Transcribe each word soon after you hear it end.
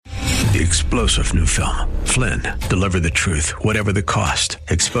The explosive new film, Flynn, deliver the truth, whatever the cost,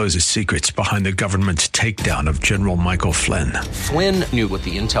 exposes secrets behind the government's takedown of General Michael Flynn. Flynn knew what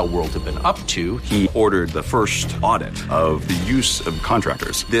the intel world had been up to. He ordered the first audit of the use of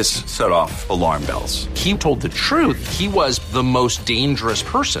contractors. This set off alarm bells. He told the truth. He was the most dangerous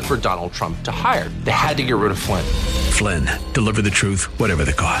person for Donald Trump to hire. They had to get rid of Flynn. Flynn, deliver the truth, whatever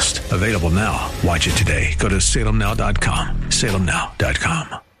the cost. Available now. Watch it today. Go to salemnow.com.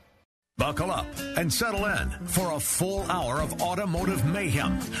 salemnow.com. Buckle up and settle in for a full hour of automotive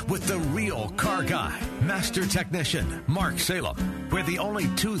mayhem with the real car guy, master technician, Mark Salem, where the only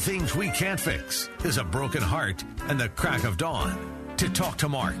two things we can't fix is a broken heart and the crack of dawn. To talk to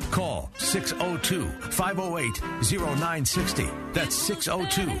Mark, call 602-508-0960. That's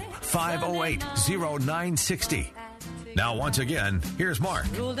 602-508-0960. Now, once again, here's Mark.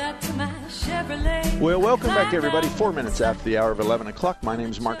 Well, welcome back, everybody. 4 minutes after the hour of 11 o'clock. My name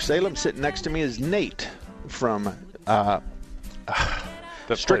is Mark Salem. Sitting next to me is Nate from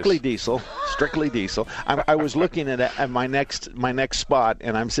Strictly Diesel. Strictly Diesel. I was looking at my next spot,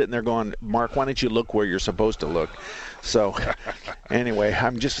 and I'm sitting there going, Mark, why don't you look where you're supposed to look? So, anyway,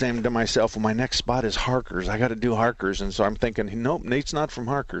 I'm just saying to myself, well, my next spot is Harkers. I got to do Harkers. And so I'm thinking, nope, Nate's not from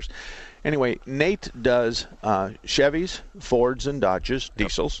Harkers. Anyway, Nate does Chevys, Fords, and Dodges,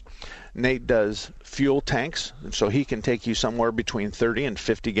 diesels. Nate does fuel tanks, so he can take you somewhere between 30 and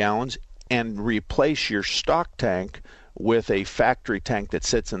 50 gallons and replace your stock tank with a factory tank that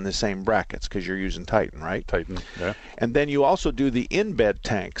sits in the same brackets because you're using Titan, right? Titan, yeah. And then you also do the in-bed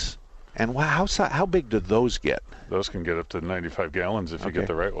tanks. And wow, how big do those get? Those can get up to 95 gallons if you get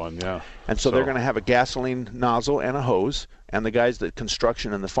the right one, yeah. And so they're going to have a gasoline nozzle and a hose, and the guys that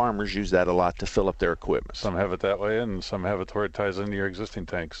construction and the farmers use that a lot to fill up their equipment. Some have it that way, and some have it to where it ties into your existing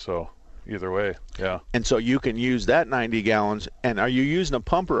tanks, so either way, yeah. And so you can use that 90 gallons, and are you using a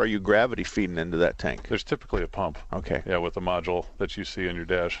pump or are you gravity feeding into that tank? There's typically a pump. Okay. Yeah, with a module that you see in your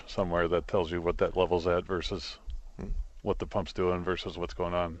dash somewhere that tells you what that level's at versus what the pump's doing versus what's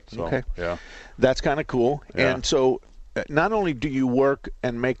going on. So, okay. Yeah. That's kind of cool. Yeah. And so not only do you work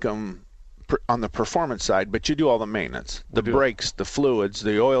and make them on the performance side, but you do all the maintenance, the brakes, the fluids,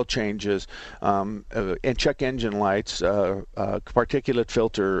 the oil changes, and check engine lights, particulate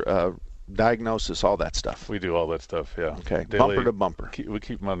filter, diagnosis, all that stuff. We do all that stuff, yeah. Okay, daily, bumper to bumper. We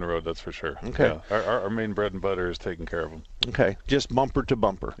keep them on the road, that's for sure. Okay. Yeah. Our main bread and butter is taking care of them. Okay, just bumper to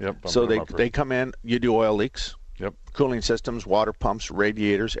bumper. Yep, so they come in, you do oil leaks. Yep. Cooling systems, water pumps,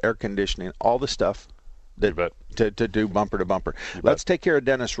 radiators, air conditioning, all the stuff that to do bumper to bumper. Let's take care of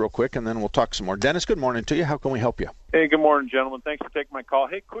Dennis real quick, and then we'll talk some more. Dennis, good morning to you. How can we help you? Hey, good morning, gentlemen. Thanks for taking my call.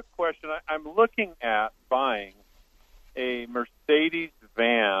 Hey, quick question. I'm looking at buying a Mercedes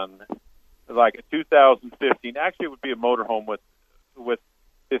van, like a 2015. Actually, it would be a motorhome with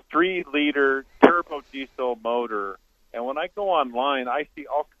a 3-liter turbo diesel motor. And when I go online, I see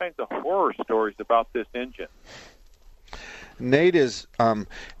all kinds of horror stories about this engine. Nate,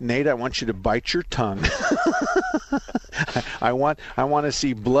 I want you to bite your tongue. I want to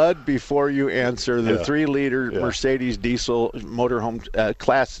see blood before you answer the 3-liter Mercedes diesel motorhome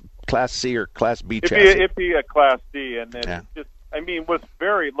Class C or Class B chassis. It'd be a Class C, and then with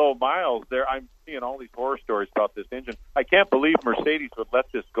very low miles there, I'm seeing all these horror stories about this engine. I can't believe Mercedes would let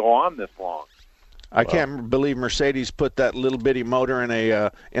this go on this long. I can't believe Mercedes put that little bitty motor in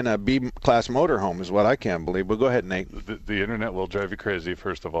a B-class motorhome is what I can't believe. But go ahead, Nate. The internet will drive you crazy,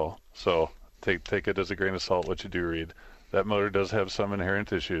 first of all. So take it as a grain of salt what you do read. That motor does have some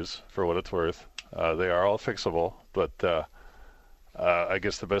inherent issues, for what it's worth. They are all fixable, but I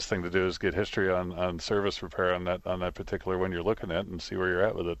guess the best thing to do is get history on service repair on that particular one you're looking at and see where you're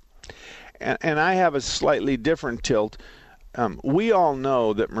at with it. And I have a slightly different tilt. We all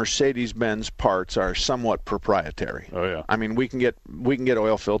know that Mercedes-Benz parts are somewhat proprietary. Oh yeah. I mean, we can get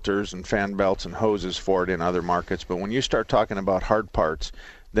oil filters and fan belts and hoses for it in other markets, but when you start talking about hard parts,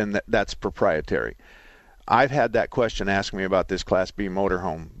 then that's proprietary. I've had that question asked me about this Class B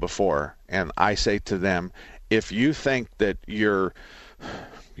motorhome before, and I say to them, if you think that your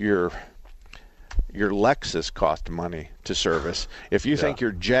Lexus cost money to service, if you think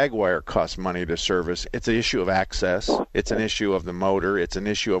your Jaguar costs money to service, it's an issue of access, it's an issue of the motor, it's an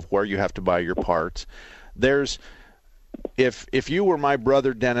issue of where you have to buy your parts. If you were my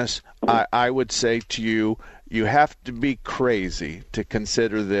brother Dennis, I would say to you, you have to be crazy to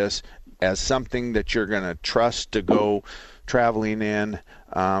consider this as something that you're going to trust to go traveling in,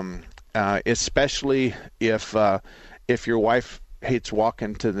 especially if your wife hates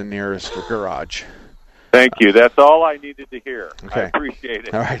walking to the nearest garage. Thank you. That's all I needed to hear. Okay. I appreciate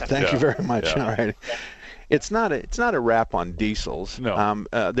it. All right. Thank you very much. Yeah. All right. It's not a rap on diesels. No.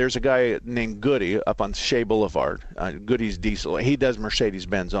 There's a guy named Goody up on Shea Boulevard, Goody's Diesel. He does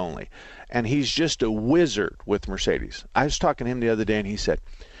Mercedes-Benz only, and he's just a wizard with Mercedes. I was talking to him the other day, and he said,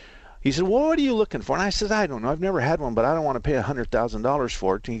 well, what are you looking for? And I said, I don't know. I've never had one, but I don't want to pay $100,000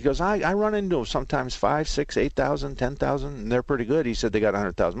 for it. And he goes, I run into them sometimes 5, 6, 8,000, 10,000, and they're pretty good. He said they got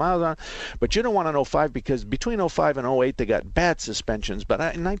 100,000 miles on it. But you don't want an 05 because between 05 and 08, they got bad suspensions. But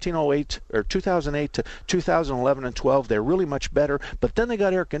in 1908 or 2008 to 2011 and 12, they're really much better. But then they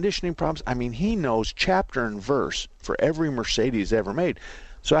got air conditioning problems. I mean, he knows chapter and verse for every Mercedes ever made.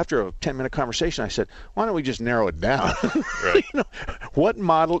 So after a 10-minute conversation, I said, why don't we just narrow it down? Right. What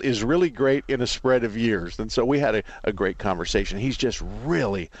model is really great in a spread of years? And so we had a great conversation. He's just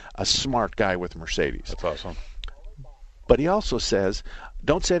really a smart guy with Mercedes. That's awesome. But he also says,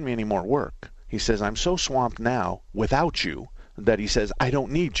 don't send me any more work. He says, I'm so swamped now without you that he says, I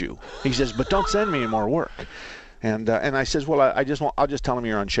don't need you. He says, but don't send me any more work. And I says, well, I'll just tell him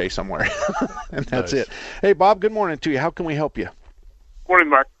you're on Shea somewhere. And that's Nice. it. Hey, Bob, good morning to you. How can we help you? Morning,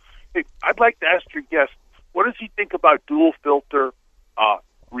 Mark. Hey, I'd like to ask your guest, what does he think about dual filter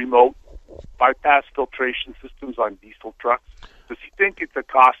remote bypass filtration systems on diesel trucks? Does he think it's a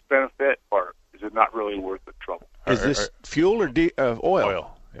cost benefit, or is it not really worth the trouble? Is this fuel or oil?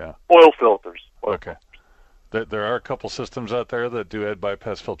 Oil, yeah. Oil filters. Okay. There are a couple systems out there that do add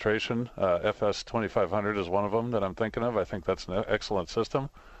bypass filtration. FS 2500 is one of them that I'm thinking of. I think that's an excellent system.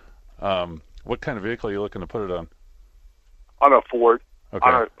 What kind of vehicle are you looking to put it on? On a Ford. Okay.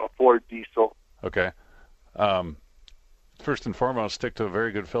 On a Ford diesel. Okay. First and foremost, stick to a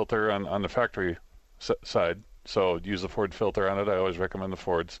very good filter on the factory side. So use the Ford filter on it. I always recommend the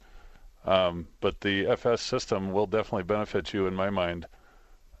Fords. But the FS system will definitely benefit you, in my mind,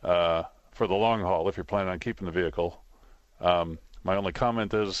 for the long haul if you're planning on keeping the vehicle. My only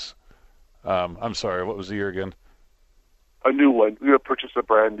comment is, I'm sorry, what was the year again? A new one. We would purchase a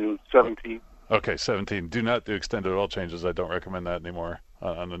brand new 17. Okay, 17. Do not do extended oil changes. I don't recommend that anymore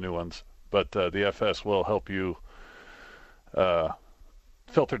on the new ones. But the FS will help you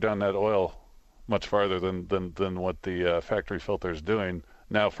filter down that oil much farther than what the factory filter is doing.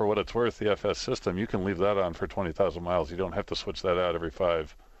 Now, for what it's worth, the FS system, you can leave that on for 20,000 miles. You don't have to switch that out every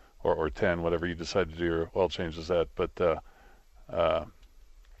 5 or 10, whatever you decide to do your oil changes at. But,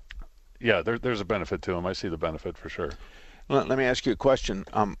 yeah, there's a benefit to them. I see the benefit for sure. Let me ask you a question.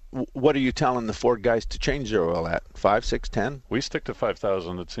 What are you telling the Ford guys to change their oil at? 5, 6, 10? We stick to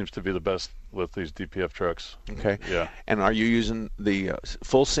 5,000. It seems to be the best with these DPF trucks. Okay. Yeah. And are you using the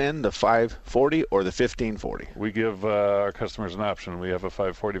full SIN, the 540, or the 1540? We give our customers an option. We have a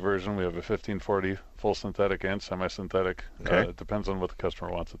 540 version. We have a 1540 full synthetic and semi-synthetic. Okay. It depends on what the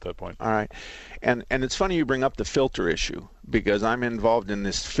customer wants at that point. All right. And it's funny you bring up the filter issue, because I'm involved in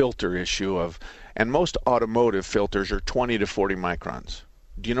this filter issue of, and most automotive filters are 20 to 40 microns.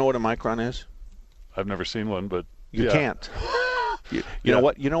 Do you know what a micron is? I've never seen one, but You yeah. can't. You know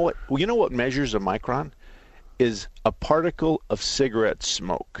what? You know what measures a micron? Is a particle of cigarette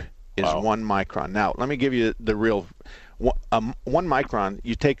smoke is Wow. 1 micron. Now, let me give you the real. 1 micron,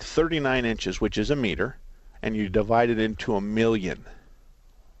 you take 39 inches, which is a meter, and you divide it into a million.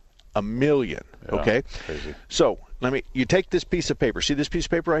 A million. Yeah, Okay. crazy. So you take this piece of paper. See this piece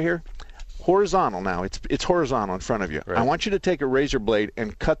of paper right here? Horizontal now. It's horizontal in front of you. Right. I want you to take a razor blade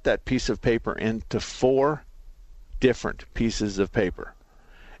and cut that piece of paper into 4 different pieces of paper.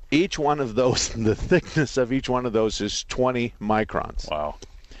 Each one of those, the thickness of each one of those is 20 microns. Wow.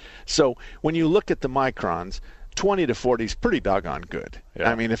 So when you look at the microns, 20 to 40 is pretty doggone good.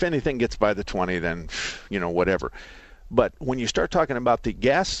 Yeah. I mean, if anything gets by the 20, then, whatever. But when you start talking about the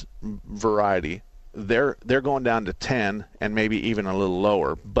gas variety, they're going down to 10 and maybe even a little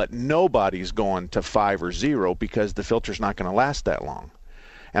lower. But nobody's going to 5 or 0 because the filter's not going to last that long.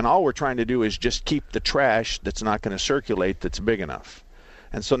 And all we're trying to do is just keep the trash that's not going to circulate that's big enough.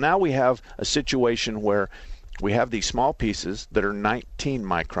 And so now we have a situation where we have these small pieces that are 19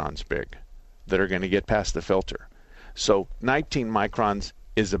 microns big that are going to get past the filter. So 19 microns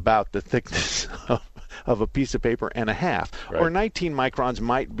is about the thickness of a piece of paper and a half. Right. Or 19 microns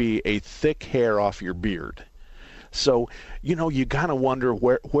might be a thick hair off your beard. So, you kind of wonder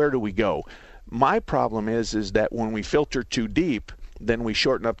where do we go? My problem is that when we filter too deep, then we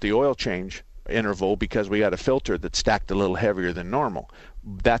shorten up the oil change interval because we got a filter that's stacked a little heavier than normal.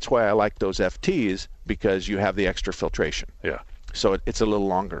 That's why I like those FTs, because you have the extra filtration. Yeah. So it's a little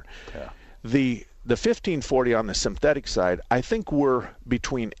longer. Yeah. The 1540 on the synthetic side, I think we're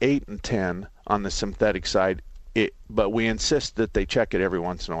between 8 and 10 on the synthetic side, but we insist that they check it every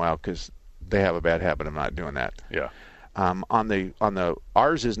once in a while because they have a bad habit of not doing that. Yeah. On the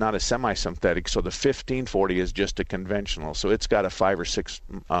ours is not a semi-synthetic, so the 1540 is just a conventional. So it's got a 5 or 6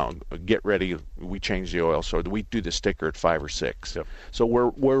 get ready. We change the oil, so we do the sticker at 5 or 6. Yep. So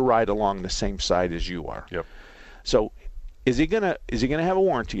we're right along the same side as you are. Yep. So is he gonna have a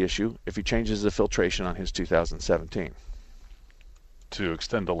warranty issue if he changes the filtration on his 2017? To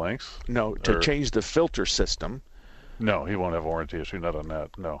extend the lengths? No, to change the filter system. No, he won't have a warranty issue. Not on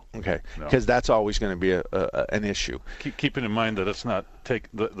that. No. Okay, No. because that's always going to be an issue. Keeping in mind that it's not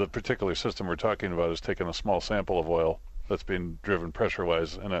the particular system we're talking about is taking a small sample of oil that's being driven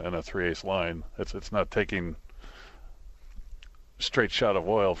pressure-wise in a 3/8 line. It's not taking straight shot of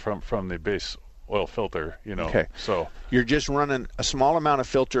oil from the base oil filter. Okay. So you're just running a small amount of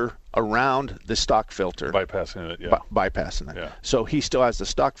filter around the stock filter, bypassing it. Yeah. Bypassing it. Yeah. So he still has the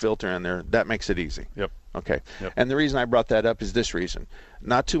stock filter in there. That makes it easy. Yep. Okay. Yep. And the reason I brought that up is this reason.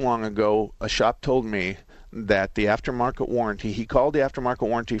 Not too long ago, a shop told me that the aftermarket warranty, he called the aftermarket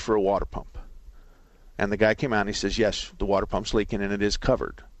warranty for a water pump. And the guy came out and he says, yes, the water pump's leaking and it is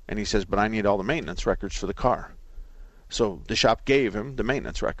covered. And he says, but I need all the maintenance records for the car. So the shop gave him the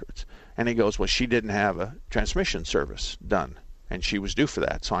maintenance records. And he goes, well, she didn't have a transmission service done. And she was due for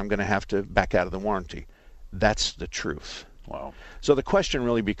that. So I'm going to have to back out of the warranty. That's the truth. Wow. So the question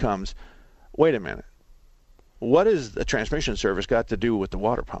really becomes, wait a minute. What has the transmission service got to do with the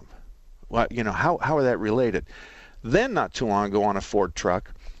water pump? Well, how are that related? Then not too long ago on a Ford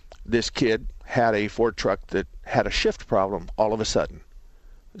truck, this kid had a Ford truck that had a shift problem all of a sudden.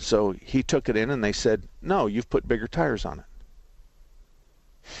 So he took it in and they said, no, you've put bigger tires on it.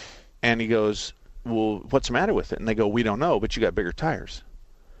 And he goes, well, what's the matter with it? And they go, we don't know, but you got bigger tires.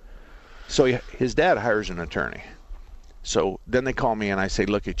 So his dad hires an attorney. So then they call me and I say,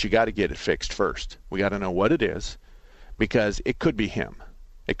 look, you got to get it fixed first. We got to know what it is, because it could be him.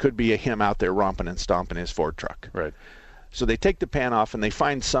 It could be him out there romping and stomping his Ford truck. Right. So they take the pan off and they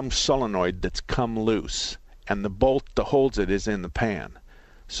find some solenoid that's come loose, and the bolt that holds it is in the pan.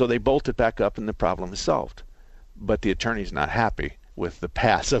 So they bolt it back up and the problem is solved. But the attorney's not happy with the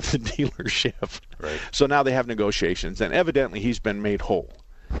pass of the dealership. Right. So now they have negotiations, and evidently he's been made whole.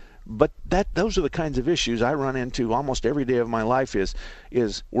 But those are the kinds of issues I run into almost every day of my life is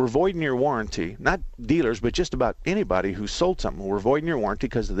we're voiding your warranty, not dealers, but just about anybody who sold something. We're voiding your warranty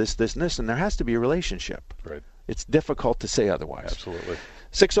because of this, and this, and there has to be a relationship. Right. It's difficult to say otherwise. Absolutely.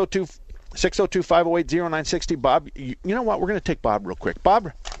 602-508-0960. Bob, you know what? We're going to take Bob real quick.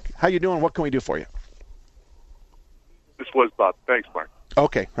 Bob, how you doing? What can we do for you? This was Bob. Thanks, Mark.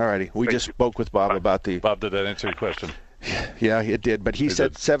 Okay, all righty. We just spoke with Bob about the... Bob, did that answer your question? Yeah, it did. But he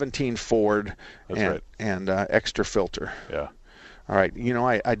said did. 17 Ford right. and extra filter. Yeah. All right.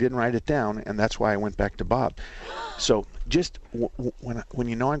 I didn't write it down, and that's why I went back to Bob. So just when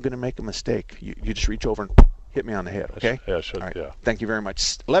you know I'm going to make a mistake, you just reach over and hit me on the head, okay? Yeah, sure. All right. Yeah. Thank you very much.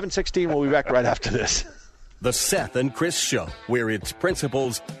 11:16. We'll be back right after this. The Seth and Chris Show, where it's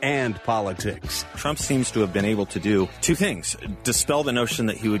principles and politics. Trump seems to have been able to do two things. Dispel the notion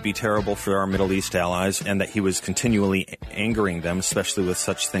that he would be terrible for our Middle East allies and that he was continually angering them, especially with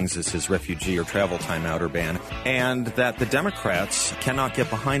such things as his refugee or travel timeout or ban, and that the Democrats cannot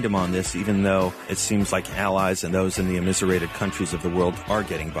get behind him on this, even though it seems like allies and those in the immiserated countries of the world are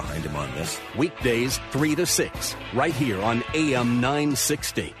getting behind him on this. Weekdays 3 to 6, right here on AM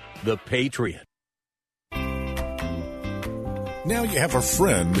 960, The Patriot. Now you have a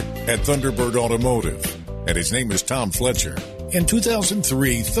friend at Thunderbird Automotive, and his name is Tom Fletcher. In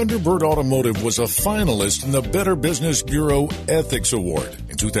 2003, Thunderbird Automotive was a finalist in the Better Business Bureau Ethics Award.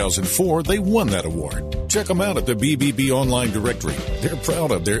 In 2004, they won that award. Check them out at the BBB online directory. They're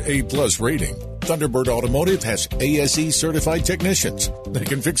proud of their A+ rating. Thunderbird Automotive has ASE certified technicians. They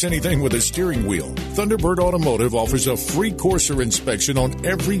can fix anything with a steering wheel. Thunderbird Automotive offers a free Corsair inspection on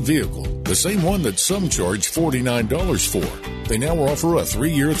every vehicle, the same one that some charge $49 for. They now offer a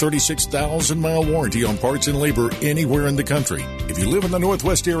 3-year, 36,000-mile warranty on parts and labor anywhere in the country. If you live in the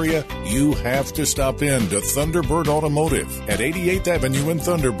Northwest area, you have to stop in to Thunderbird Automotive at 88th Avenue in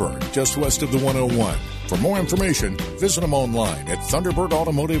Thunderbird, just west of the 101. For more information, visit them online at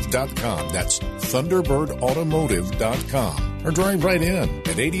ThunderbirdAutomotive.com. That's ThunderbirdAutomotive.com. Or drive right in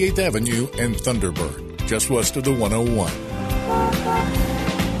at 88th Avenue in Thunderbird, just west of the 101.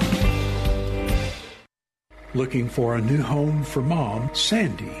 Looking for a new home for Mom,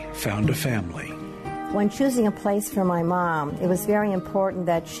 Sandy found a family. When choosing a place for my mom, it was very important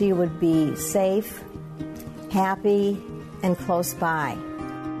that she would be safe, happy, and close by.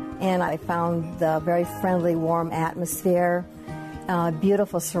 And I found the very friendly, warm atmosphere,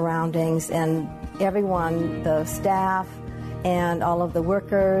 beautiful surroundings, and everyone, the staff, and all of the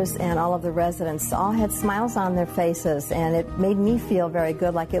workers and all of the residents all had smiles on their faces, and it made me feel very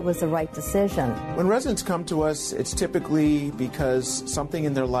good, like it was the right decision. When residents come to us, it's typically because something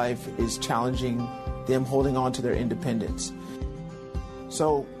in their life is challenging them holding on to their independence.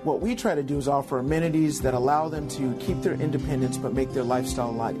 So what we try to do is offer amenities that allow them to keep their independence but make their lifestyle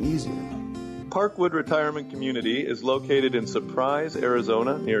a lot easier. Parkwood Retirement Community is located in Surprise,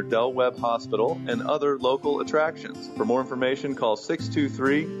 Arizona, near Del Webb Hospital and other local attractions. For more information, call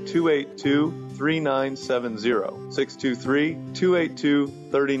 623-282-3970.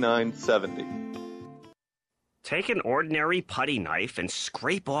 623-282-3970. Take an ordinary putty knife and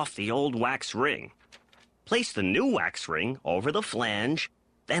scrape off the old wax ring. Place the new wax ring over the flange,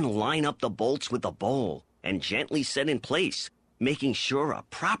 then line up the bolts with the bowl and gently set in place, making sure a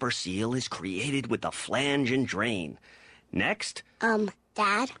proper seal is created with the flange and drain. Next.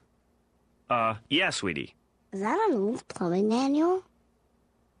 Dad? Yeah, sweetie. Is that an old plumbing manual?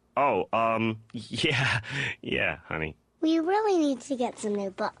 Oh, yeah, honey. We really need to get some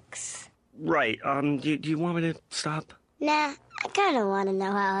new books. Right, do you want me to stop? Nah, I kind of want to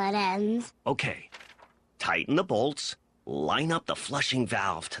know how it ends. Okay. Tighten the bolts, line up the flushing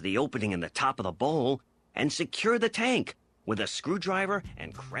valve to the opening in the top of the bowl, and secure the tank with a screwdriver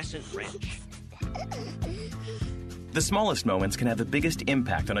and crescent wrench. The smallest moments can have the biggest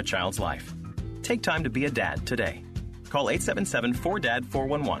impact on a child's life. Take time to be a dad today. Call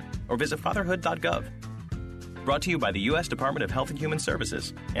 877-4DAD-411 or visit fatherhood.gov. Brought to you by the U.S. Department of Health and Human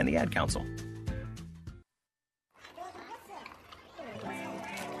Services and the Ad Council.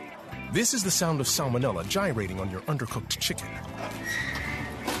 This is the sound of salmonella gyrating on your undercooked chicken.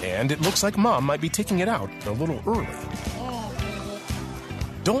 And it looks like Mom might be taking it out a little early.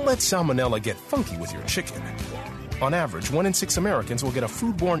 Don't let salmonella get funky with your chicken. On average, 1 in 6 Americans will get a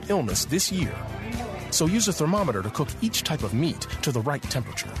foodborne illness this year. So use a thermometer to cook each type of meat to the right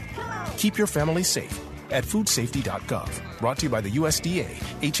temperature. Keep your family safe at foodsafety.gov. Brought to you by the USDA,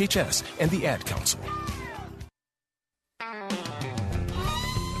 HHS, and the Ad Council.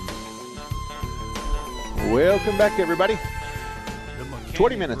 Welcome back, everybody.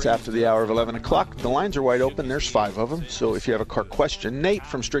 20 minutes after the hour of 11 o'clock. The lines are wide open. There's 5 of them. So if you have a car question, Nate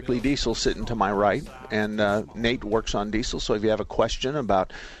from Strictly Diesel sitting to my right. And Nate works on diesel. So if you have a question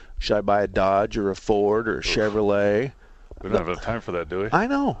about should I buy a Dodge or a Ford or a Chevrolet. We don't have enough time for that, do we? I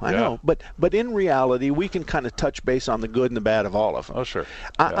know. But in reality, we can kind of touch base on the good and the bad of all of them. Oh, sure.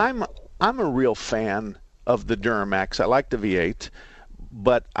 I'm a real fan of the Duramax. I like the V8.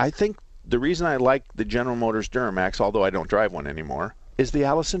 But I think the reason I like the General Motors Duramax, although I don't drive one anymore, is the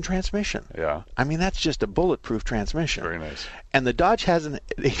Allison transmission. Yeah. I mean, that's just a bulletproof transmission. Very nice. And the Dodge hasn't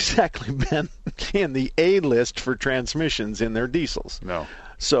exactly been in the A list for transmissions in their diesels. No.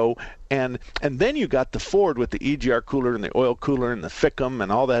 So, and then you got the Ford with the EGR cooler and the oil cooler and the FICM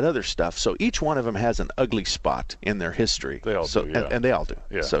and all that other stuff. So each one of them has an ugly spot in their history. They all do, yeah. And they all do.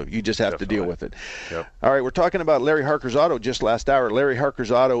 Yeah. So you just have to deal with it. Yep. All right, we're talking about Larry Harker's Auto just last hour. Larry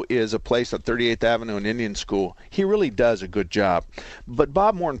Harker's Auto is a place at 38th Avenue in Indian School. He really does a good job. But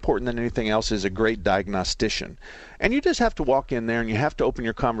Bob, more important than anything else, is a great diagnostician. And you just have to walk in there and you have to open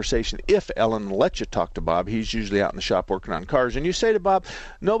your conversation. If Ellen will let you talk to Bob, he's usually out in the shop working on cars. And you say to Bob,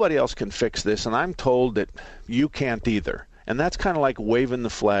 nobody else can fix this, and I'm told that you can't either. And that's kind of like waving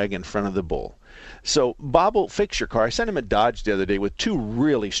the flag in front of the bull. So Bob will fix your car. I sent him a Dodge the other day with 2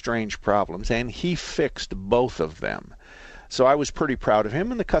 really strange problems, and he fixed both of them. So I was pretty proud of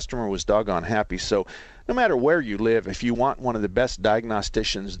him, and the customer was doggone happy. So no matter where you live, if you want one of the best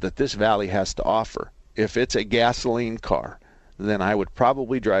diagnosticians that this valley has to offer, if it's a gasoline car, then I would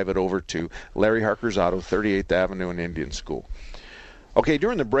probably drive it over to Larry Harker's Auto, 38th Avenue in Indian School. Okay,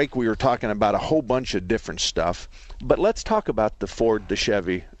 during the break we were talking about a whole bunch of different stuff, but let's talk about the Ford, the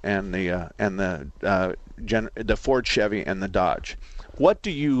Chevy, and the Ford, Chevy, and the Dodge. What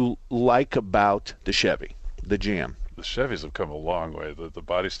do you like about the Chevy, the GM? The Chevys have come a long way. The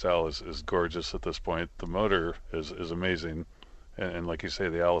body style is gorgeous at this point. The motor is amazing. And like you say,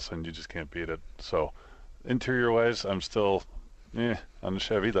 the Allison, you just can't beat it. So interior-wise, I'm still on the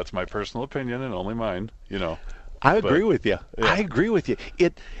Chevy. That's my personal opinion and only mine, I agree with you. Yeah. I agree with you.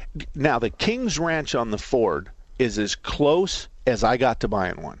 Now, the King's Ranch on the Ford is as close as I got to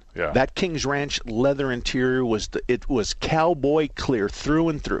buying one. Yeah. That King's Ranch leather interior was cowboy clear through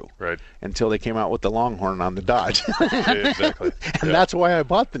and through. Right. Until they came out with the Longhorn on the Dodge. Exactly. And that's why I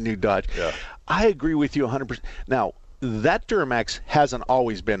bought the new Dodge. Yeah. I agree with you 100%. Now, that Duramax hasn't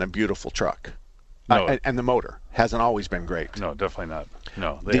always been a beautiful truck. No. And the motor hasn't always been great. No, definitely not.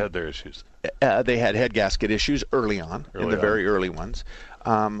 No, they had their issues. They had head gasket issues early on, very early ones.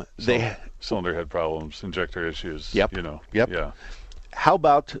 Cylinder head problems, injector issues. Yep. Yep. Yeah. How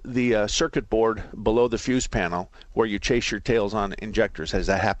about the circuit board below the fuse panel where you chase your tails on injectors? Has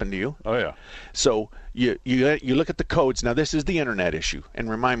that happened to you? Oh, yeah. So you look at the codes. Now, this is the internet issue. And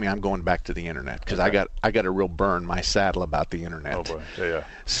remind me, I'm going back to the internet because I got a real burn my saddle about the internet. Oh, boy. Yeah.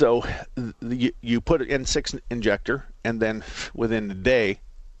 So you put in 6 injector, and then within a day,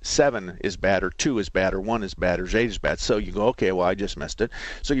 7 is bad, or 2 is bad, or 1 is bad, or 8 is bad. So you go, okay, well, I just missed it.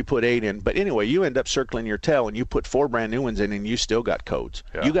 So you put 8 in. But anyway, you end up circling your tail, and you put 4 brand new ones in, and you still got codes.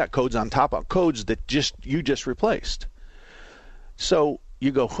 Yeah. You got codes on top of codes that you just replaced. So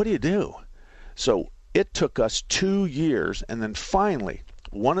you go, what do you do? So it took us 2 years, and then finally,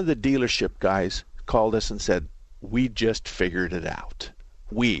 one of the dealership guys called us and said, we just figured it out.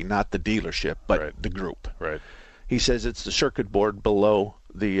 We, not the dealership, but the group. Right. He says it's the circuit board below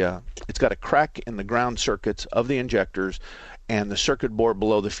it's got a crack in the ground circuits of the injectors, and the circuit board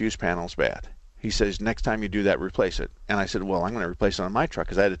below the fuse panel's bad. He says, next time you do that, replace it. And I said, well, I'm going to replace it on my truck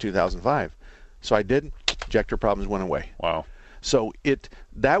because I had a 2005. So I did. Injector problems went away. Wow. So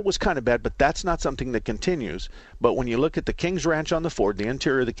that was kind of bad, but that's not something that continues. But when you look at the King's Ranch on the Ford, the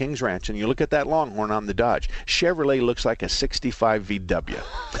interior of the King's Ranch, and you look at that Longhorn on the Dodge, Chevrolet looks like a 65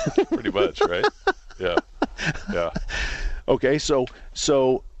 VW. Pretty much, right? Yeah. Yeah. Okay, so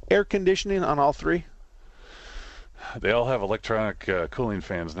air conditioning on all 3? They all have electronic cooling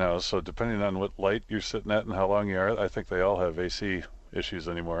fans now, so depending on what light you're sitting at and how long you are, I think they all have AC issues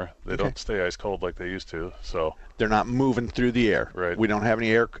anymore. They don't stay ice cold like they used to. So they're not moving through the air. Right. We don't have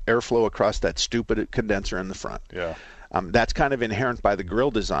any airflow across that stupid condenser in the front. Yeah. That's kind of inherent by the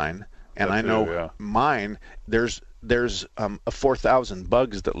grill design. And I know mine, there's 4,000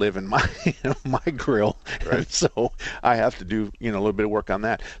 bugs that live in my my grill, right. And so I have to do a little bit of work on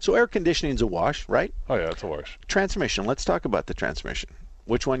that. So air conditioning's a wash, right? Oh yeah, it's a wash. Transmission. Let's talk about the transmission.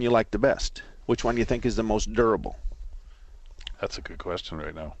 Which one you like the best? Which one you think is the most durable? That's a good question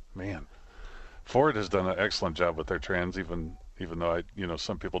right now, man. Ford has done an excellent job with their trans, even though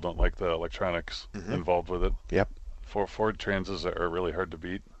some people don't like the electronics involved with it. Yep. Ford transes are really hard to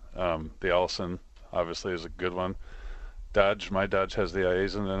beat. The Allison obviously is a good one. My Dodge has the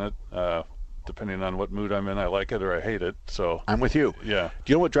IAZN in it. Depending on what mood I'm in, I like it or I hate it. So I'm with you. Yeah.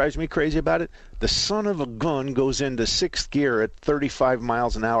 Do you know what drives me crazy about it? The son of a gun goes into 6th gear at 35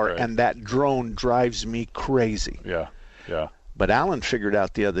 miles an hour, and that drone drives me crazy. Yeah. Yeah. But Alan figured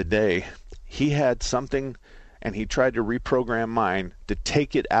out the other day he had something, and he tried to reprogram mine to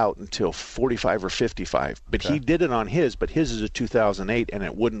take it out until 45 or 55. But he did it on his, but his is a 2008, and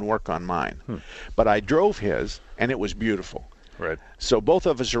it wouldn't work on mine. But I drove his, and it was beautiful. Right. So both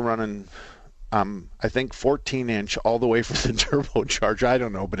of us are running, I think, 14-inch all the way from the turbocharger. I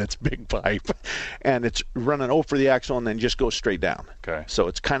don't know, but it's big pipe. And it's running for the axle and then just goes straight down. Okay. So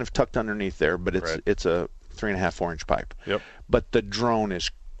it's kind of tucked underneath there, but it's a 3.5, 4-inch pipe. Yep. But the drone is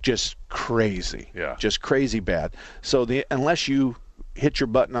just crazy. Yeah. Just crazy bad. So unless you hit your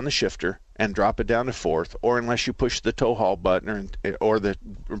button on the shifter and drop it down to 4th, or unless you push the tow haul button or the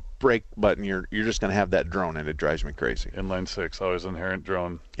brake button, you're just going to have that drone, and it drives me crazy. Inline 6, always inherent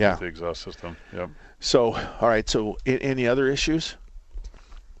drone with the exhaust system. Yep. So, all right. So, any other issues?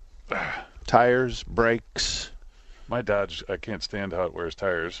 Tires, brakes. My Dodge, I can't stand how it wears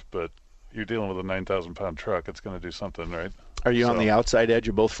tires, but you're dealing with a 9,000-pound truck. It's going to do something, right? Are you on the outside edge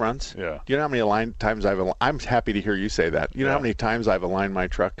of both fronts? Yeah. Do you know how many times I'm happy to hear you say that. You know how many times I've aligned my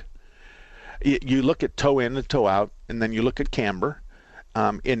truck? You look at toe in and toe out, and then you look at camber,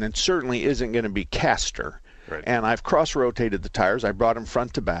 and it certainly isn't going to be caster. Right. And I've cross-rotated the tires. I brought them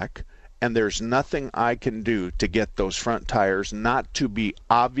front to back, and there's nothing I can do to get those front tires not to be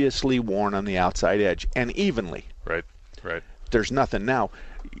obviously worn on the outside edge and evenly. Right. There's nothing. Now,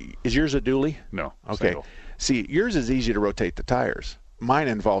 is yours a dually? No. Okay. Single. See, yours is easy to rotate the tires. Mine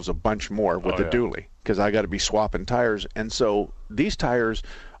involves a bunch more with the dually because I got to be swapping tires. And so these tires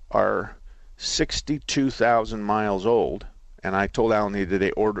are 62,000 miles old. And I told Alan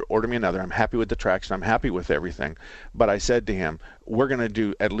today, order me another. I'm happy with the traction. I'm happy with everything. But I said to him, we're going to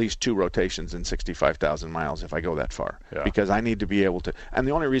do at least 2 rotations in 65,000 miles if I go that far. Yeah. Because I need to be able to. And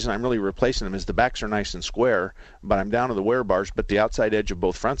the only reason I'm really replacing them is the backs are nice and square, but I'm down to the wear bars. But the outside edge of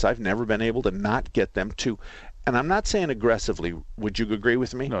both fronts, I've never been able to not get them to. And I'm not saying aggressively. Would you agree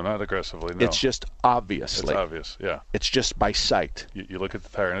with me? No, not aggressively, no. It's just obviously. It's obvious, yeah. It's just by sight. You look at the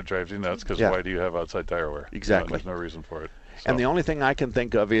tire and it drives you nuts because why do you have outside tire wear? Exactly. There's no reason for it. And the only thing I can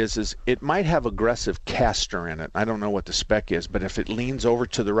think of is it might have aggressive caster in it. I don't know what the spec is, but if it leans over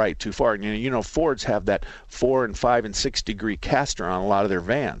to the right too far, and Fords have that 4 and 5 and 6 degree caster on a lot of their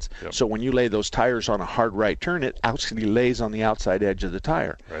vans. Yep. So when you lay those tires on a hard right turn, it actually lays on the outside edge of the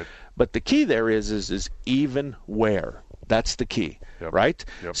tire. Right. But the key there is even wear. That's the key, right?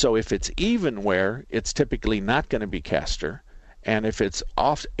 Yep. So if it's even wear, it's typically not going to be caster. And if it's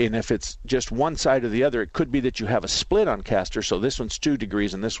off, and if it's just one side or the other, it could be that you have a split on caster. So this one's 2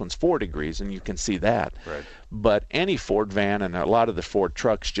 degrees and this one's 4 degrees, and you can see that. Right. But any Ford van and a lot of the Ford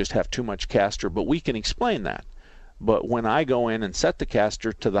trucks just have too much caster, but we can explain that. But when I go in and set the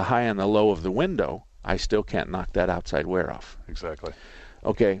caster to the high and the low of the window, I still can't knock that outside wear off. Exactly.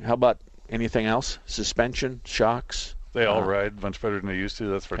 Okay, how about anything else? Suspension, shocks? They all ride much better than they used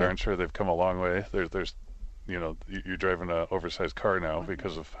to. That's for Okay. darn sure. They've come a long way. There's you're driving an oversized car now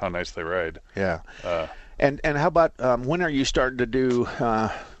because of how nice they ride. Yeah. And how about when are you starting to do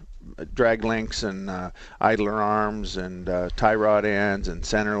drag links and idler arms and tie rod ends and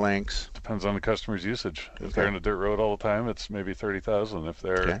center links? Depends on the customer's usage. If Okay. they're in a dirt road all the time, it's maybe 30,000. If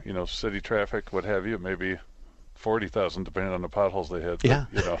they're city traffic, what have you, maybe 40,000, depending on the potholes they hit. Yeah.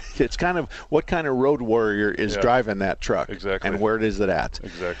 But, It's kind of what kind of road warrior is driving that truck. Exactly. And where is it at?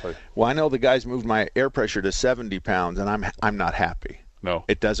 Exactly. Well, I know the guys moved my air pressure to 70 pounds, and I'm not happy. No.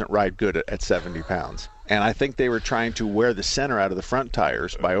 It doesn't ride good at 70 pounds. And I think they were trying to wear the center out of the front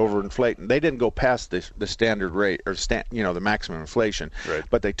tires by overinflating. They didn't go past the standard rate or the maximum inflation. Right.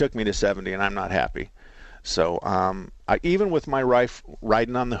 But they took me to 70, and I'm not happy. So even with my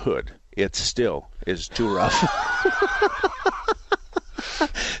riding on the hood, it still is too rough.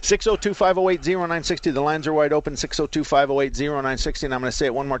 602-508-0960. The lines are wide open, 602-508-0960. And I'm going to say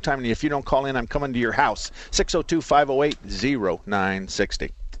it one more time. And if you don't call in, I'm coming to your house.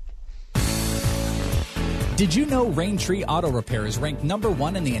 602-508-0960. Did you know Raintree Auto Repair is ranked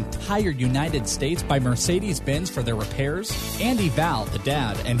 #1 in the entire United States by Mercedes-Benz for their repairs? Andy Val, the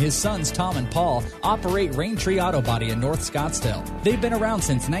dad, and his sons Tom and Paul operate Raintree Auto Body in North Scottsdale. They've been around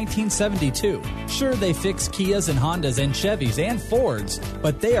since 1972. Sure, they fix Kias and Hondas and Chevys and Fords,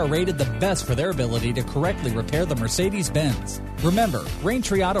 but they are rated the best for their ability to correctly repair the Mercedes-Benz. Remember,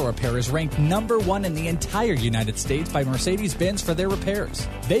 Raintree Auto Repair is ranked #1 in the entire United States by Mercedes-Benz for their repairs.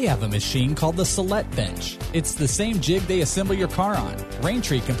 They have a machine called the Select Bench. It's the same jig they assemble your car on.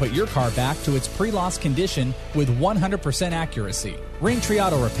 Raintree can put your car back to its pre-loss condition with 100% accuracy. Raintree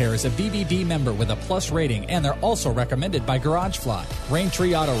Auto Repair is a BBB member with a plus rating, and they're also recommended by GarageFly.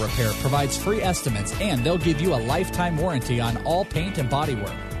 Raintree Auto Repair provides free estimates, and they'll give you a lifetime warranty on all paint and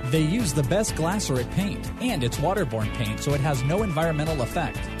bodywork. They use the best Glaceric paint, and it's waterborne paint, so it has no environmental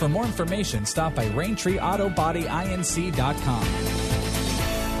effect. For more information, stop by RaintreeAutoBodyInc.com.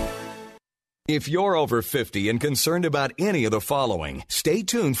 If you're over 50 and concerned about any of the following, stay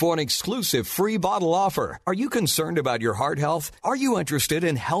tuned for an exclusive free bottle offer. Are you concerned about your heart health? Are you interested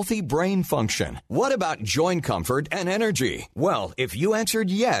in healthy brain function? What about joint comfort and energy? Well, if you answered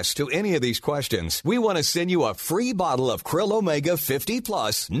yes to any of these questions, we want to send you a free bottle of Krill Omega 50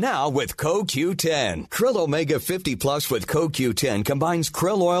 Plus now with CoQ10. Krill Omega 50 Plus with CoQ10 combines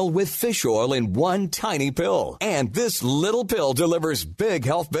krill oil with fish oil in one tiny pill. And this little pill delivers big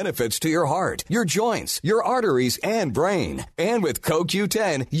health benefits to your heart, your joints, your arteries, and brain. And with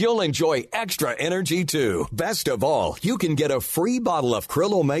CoQ10, you'll enjoy extra energy too. Best of all, you can get a free bottle of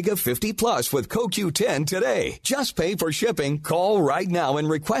Krill Omega 50 Plus with CoQ10 today. Just pay for shipping. Call right now and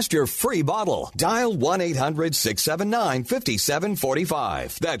request your free bottle. Dial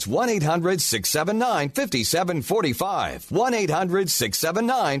 1-800-679-5745. That's 1-800-679-5745.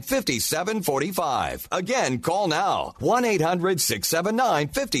 1-800-679-5745. Again, call now.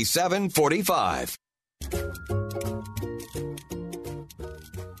 1-800-679-5745.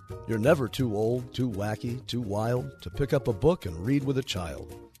 You're never too old, too wacky, too wild to pick up a book and read with a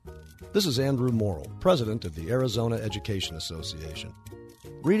child. This is Andrew Morrill, president of the Arizona Education Association.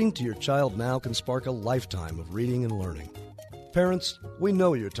 Reading to your child now can spark a lifetime of reading and learning. Parents, we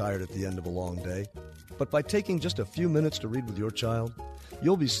know you're tired at the end of a long day, but by taking just a few minutes to read with your child,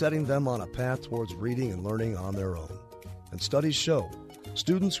 you'll be setting them on a path towards reading and learning on their own. And studies show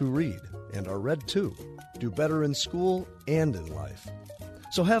students who read, and are read to, do better in school and in life.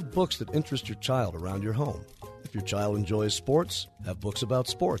 So have books that interest your child around your home. If your child enjoys sports, have books about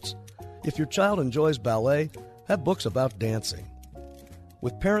sports. If your child enjoys ballet, have books about dancing.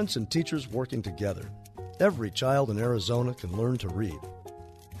 With parents and teachers working together, every child in Arizona can learn to read.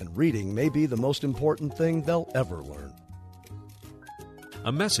 And reading may be the most important thing they'll ever learn.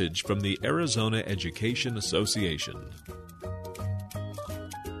 A message from the Arizona Education Association.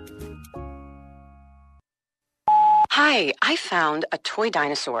 Hi, Hi, I found a toy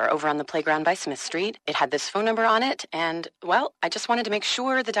dinosaur over on the playground by Smith Street. It had this phone number on it, and, well, I just wanted to make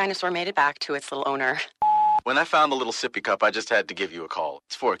sure the dinosaur made it back to its little owner. When I found the little sippy cup, I just had to give you a call.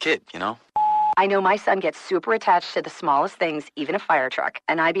 It's for a kid, you know? I know my son gets super attached to the smallest things, even a fire truck,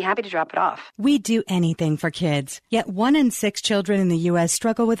 and I'd be happy to drop it off. We'd do anything for kids, yet 1 in 6 children in the U.S.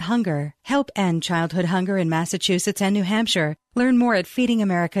 struggle with hunger. Help end childhood hunger in Massachusetts and New Hampshire. Learn more at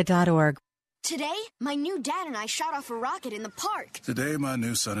feedingamerica.org. Today, my new dad and I shot off a rocket in the park. Today, my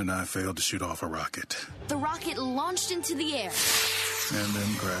new son and I failed to shoot off a rocket. The rocket launched into the air. And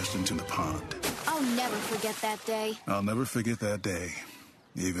then crashed into the pond. I'll never forget that day. I'll never forget that day,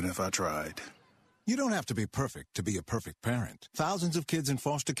 even if I tried. You don't have to be perfect to be a perfect parent. Thousands of kids in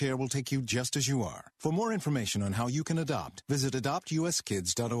foster care will take you just as you are. For more information on how you can adopt, visit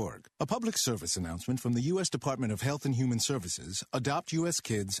adoptuskids.org. A public service announcement from the U.S. Department of Health and Human Services, Adopt U.S.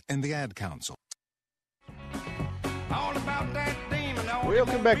 Kids, and the Ad Council.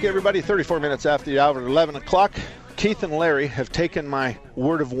 Welcome back, everybody. 34 minutes after the hour, 11 o'clock. Keith and Larry have taken my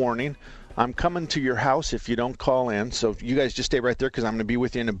word of warning. I'm coming to your house if you don't call in, so you guys just stay right there because I'm going to be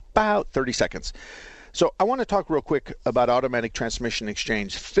with you in about 30 seconds. So I want to talk real quick about Automatic Transmission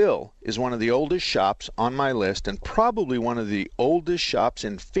Exchange. Phil is one of the oldest shops on my list and probably one of the oldest shops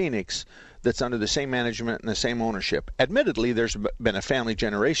in Phoenix that's under the same management and the same ownership. Admittedly, there's been a family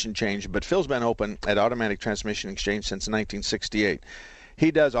generation change, but Phil's been open at Automatic Transmission Exchange since 1968. He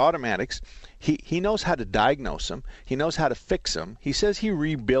does automatics. He knows how to diagnose them. He knows how to fix them. He says he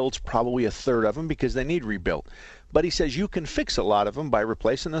rebuilds probably a third of them because they need rebuilt. But he says you can fix a lot of them by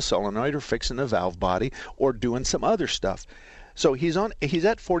replacing the solenoid or fixing the valve body or doing some other stuff. So he's at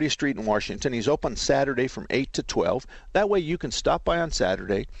 40th Street in Washington. He's open Saturday from 8 to 12. That way you can stop by on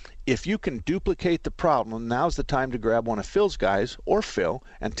Saturday. If you can duplicate the problem, now's the time to grab one of Phil's guys or Phil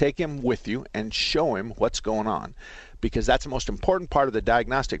and take him with you and show him what's going on. Because that's the most important part of the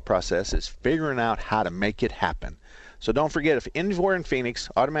diagnostic process is figuring out how to make it happen. So don't forget, if anywhere in Phoenix,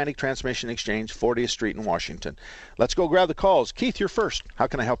 Automatic Transmission Exchange, 40th Street in Washington. Let's go grab the calls. Keith, you're first. How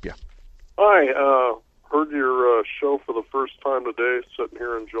can I help you? Hi. Heard your show for the first time today, sitting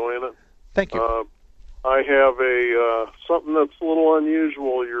here enjoying it. Thank you. I have something that's a little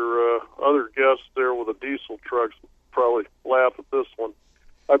unusual. Your other guest there with the diesel trucks probably laugh at this one.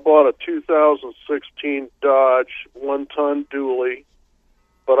 I bought a 2016 Dodge 1-ton dually,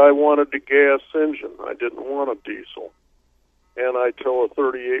 but I wanted the gas engine. I didn't want a diesel. And I tow a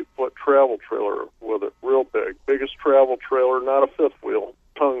 38-foot travel trailer with it, real big. Biggest travel trailer, not a fifth wheel,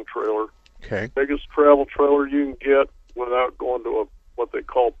 tongue trailer. Okay. Biggest travel trailer you can get without going to what they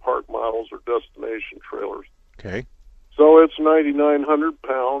call park models or destination trailers. Okay. So it's 9,900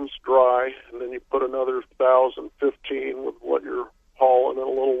 pounds dry, and then you put another 1,015 with what you're hauling and a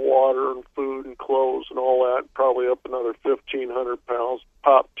little water and food and clothes and all that, probably up another 1,500 pounds,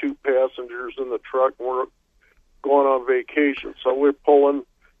 pop 2 passengers in the truck, and we're going on vacation. So we're pulling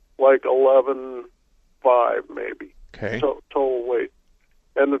like 11.5 maybe, total weight.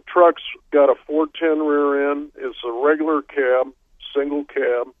 And the truck's got a 410 rear end. It's a regular cab, single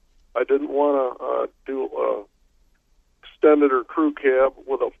cab. I didn't want to do a extended or crew cab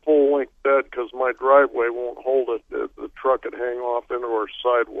with a full-length bed because my driveway won't hold it. The truck could hang off into our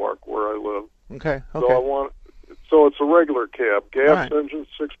sidewalk where I live. Okay. So it's a regular cab, gas engine,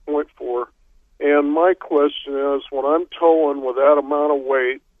 6.4. And my question is, when I'm towing with that amount of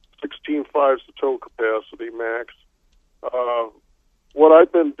weight, 16.5 is the tow capacity max, what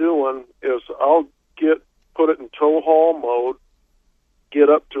I've been doing is I'll put it in tow haul mode, get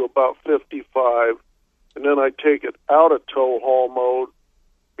up to about 55, and then I take it out of tow haul mode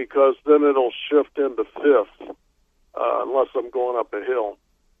because then it'll shift into fifth unless I'm going up a hill,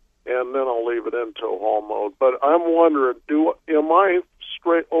 and then I'll leave it in tow haul mode. But I'm wondering, am I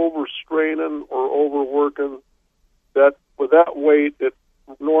overstraining or overworking that with that weight? It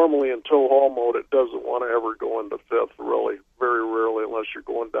normally in tow haul mode it doesn't want to ever go into fifth, really, very rarely unless you're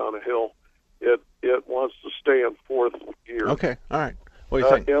going down a hill. It wants to stay in fourth gear. Okay, all right. What do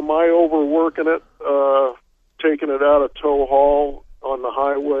you think? Am I overworking it, taking it out of tow haul on the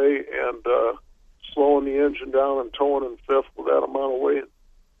highway and slowing the engine down and towing in fifth with that amount of weight?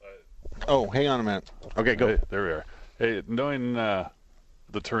 Oh, hang on a minute. Okay, go. Hey, there we are. Hey, knowing the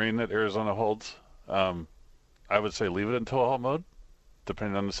terrain that Arizona holds, I would say leave it in tow haul mode,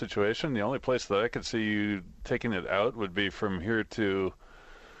 depending on the situation. The only place that I could see you taking it out would be from here to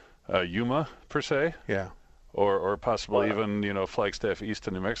Yuma, per se. Yeah. Or possibly even, Flagstaff east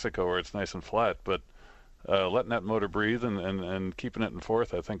to New Mexico where it's nice and flat. But letting that motor breathe and keeping it in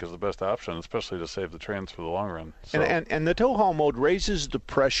fourth, I think, is the best option, especially to save the trans for the long run. So. And the tow haul mode raises the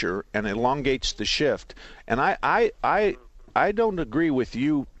pressure and elongates the shift. And I don't agree with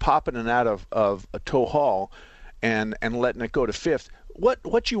you popping it out of a tow haul and letting it go to fifth.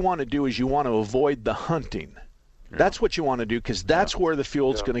 What you want to do is you want to avoid the hunting. Yeah. That's what you want to do, because that's where the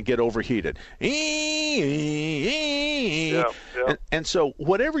fuel's going to get overheated. And so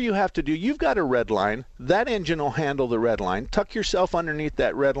whatever you have to do, you've got a red line. That engine will handle the red line. Tuck yourself underneath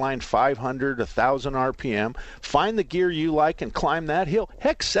that red line, 500, 1,000 RPM. Find the gear you like and climb that hill.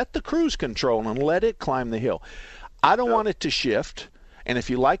 Heck, set the cruise control and let it climb the hill. I don't want it to shift. And if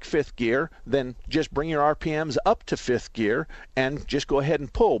you like fifth gear, then just bring your RPMs up to fifth gear and just go ahead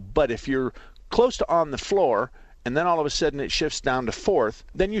and pull. But if you're close to on the floor and then all of a sudden it shifts down to fourth,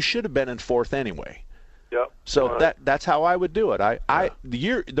 then you should have been in fourth anyway. Yep. So that's how I would do it.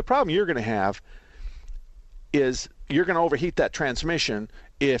 The problem you're going to have is you're going to overheat that transmission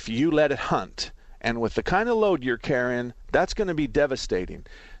if you let it hunt. And with the kind of load you're carrying, that's going to be devastating.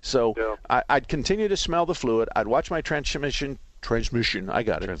 So I'd continue to smell the fluid. I'd watch my transmission, I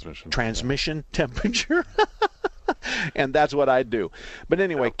got it. Transmission temperature. And that's what I'd do. But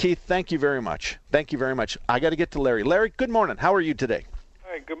anyway, Keith, thank you very much. Thank you very much. I got to get to Larry. Larry, good morning. How are you today?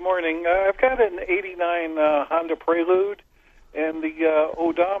 Hi, good morning. I've got an 89 Honda Prelude, and the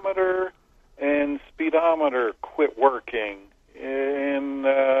odometer and speedometer quit working. And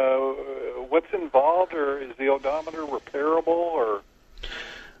what's involved, or is the odometer repairable? Or?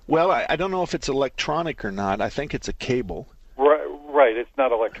 Well, I don't know if it's electronic or not. I think it's a cable. Right. It's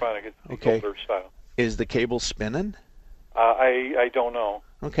not electronic. It's the older style. Is the cable spinning? I don't know.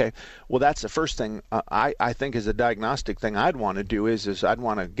 Okay. Well, that's the first thing I think is a diagnostic thing I'd want to do is I'd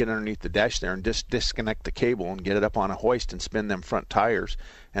want to get underneath the dash there and disconnect the cable and get it up on a hoist and spin them front tires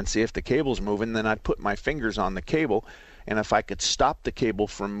and see if the cable's moving. Then I'd put my fingers on the cable, and if I could stop the cable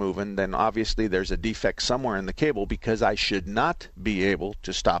from moving, then obviously there's a defect somewhere in the cable, because I should not be able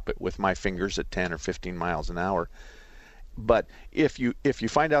to stop it with my fingers at 10 or 15 miles an hour. But if you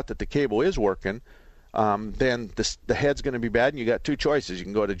find out that the cable is working, then the head's going to be bad, and you got two choices. You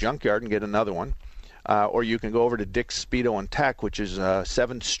can go to Junkyard and get another one, or you can go over to Dick's Speedo and Tack, which is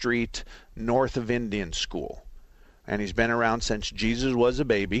 7th Street north of Indian School. And he's been around since Jesus was a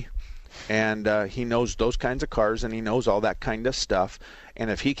baby, and he knows those kinds of cars, and he knows all that kind of stuff. And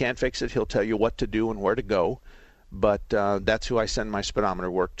if he can't fix it, he'll tell you what to do and where to go. But that's who I send my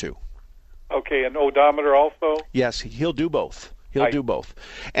speedometer work to. Okay, and odometer also? Yes, he'll do both. He'll do both.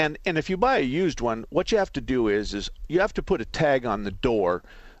 And if you buy a used one, what you have to do is you have to put a tag on the door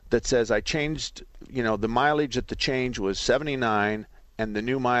that says I changed, the mileage at the change was 79 and the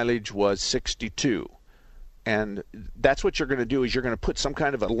new mileage was 62. And that's what you're going to do, is you're going to put some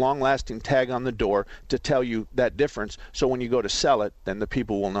kind of a long-lasting tag on the door to tell you that difference. So when you go to sell it, then the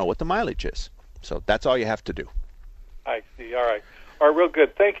people will know what the mileage is. So that's all you have to do. I see. All right. All right, real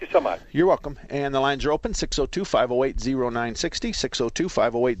good. Thank you so much. You're welcome. And the lines are open, 602-508-0960,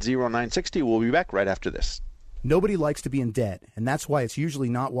 602-508-0960. We'll be back right after this. Nobody likes to be in debt, and that's why it's usually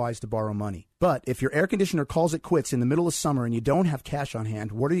not wise to borrow money. But if your air conditioner calls it quits in the middle of summer and you don't have cash on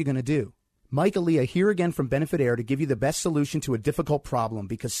hand, what are you going to do? Mike Aaliyah here again from Benefit Air to give you the best solution to a difficult problem,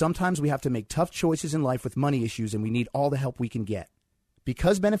 because sometimes we have to make tough choices in life with money issues, and we need all the help we can get.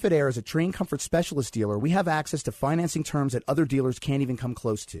 Because Benefit Air is a Train Comfort Specialist dealer, we have access to financing terms that other dealers can't even come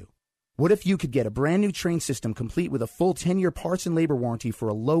close to. What if you could get a brand new train system complete with a full 10-year parts and labor warranty for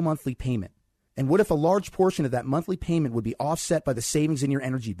a low monthly payment? And what if a large portion of that monthly payment would be offset by the savings in your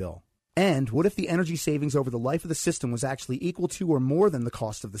energy bill? And what if the energy savings over the life of the system was actually equal to or more than the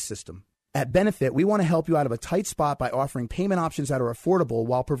cost of the system? At Benefit, we want to help you out of a tight spot by offering payment options that are affordable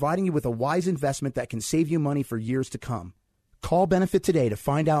while providing you with a wise investment that can save you money for years to come. Call Benefit today to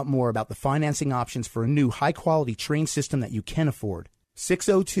find out more about the financing options for a new high-quality train system that you can afford.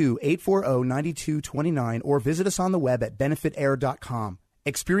 602-840-9229 or visit us on the web at benefitair.com.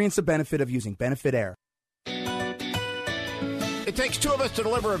 Experience the benefit of using Benefit Air. It takes two of us to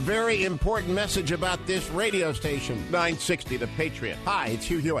deliver a very important message about this radio station, 960 The Patriot. Hi, it's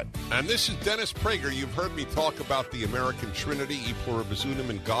Hugh Hewitt. And this is Dennis Prager. You've heard me talk about the American Trinity, E Pluribus Unum,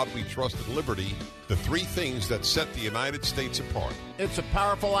 and God We Trust and Liberty, the three things that set the United States apart. It's a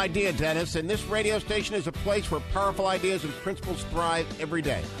powerful idea, Dennis, and this radio station is a place where powerful ideas and principles thrive every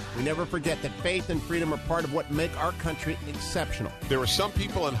day. We never forget that faith and freedom are part of what make our country exceptional. There are some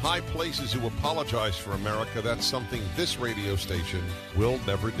people in high places who apologize for America. That's something this radio station will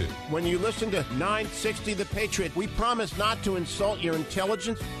never do. When you listen to 960 The Patriot, we promise not to insult your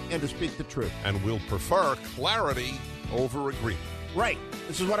intelligence and to speak the truth. And we'll prefer clarity over agreement. Right.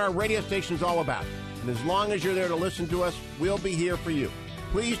 This is what our radio station is all about. And as long as you're there to listen to us, we'll be here for you.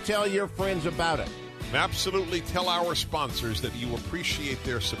 Please tell your friends about it. And absolutely tell our sponsors that you appreciate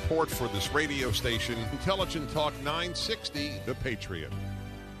their support for this radio station, Intelligent Talk 960, The Patriot.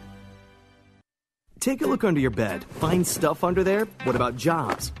 Take a look under your bed. Find stuff under there? What about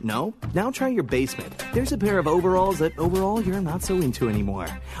jobs? No? Now try your basement. There's a pair of overalls that overall you're not so into anymore.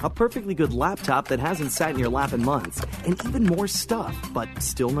 A perfectly good laptop that hasn't sat in your lap in months. And even more stuff, but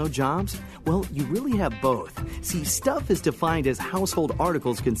still no jobs? Well, you really have both. See, stuff is defined as household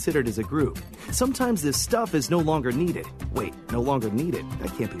articles considered as a group. Sometimes this stuff is no longer needed. Wait, no longer needed?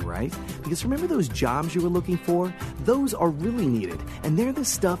 That can't be right. Because remember those jobs you were looking for? Those are really needed, and they're the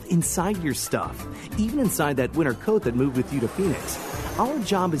stuff inside your stuff. Even inside that winter coat that moved with you to Phoenix. Our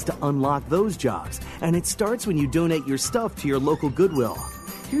job is to unlock those jobs, and it starts when you donate your stuff to your local Goodwill.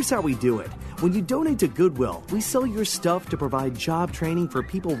 Here's how we do it. When you donate to Goodwill, we sell your stuff to provide job training for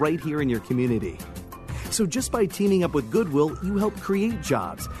people right here in your community. So just by teaming up with Goodwill, you help create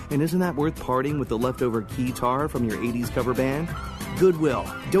jobs. And isn't that worth parting with the leftover keytar from your 80s cover band? Goodwill.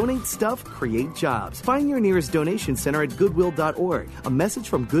 Donate stuff, create jobs. Find your nearest donation center at goodwill.org. A message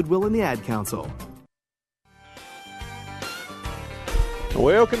from Goodwill and the Ad Council.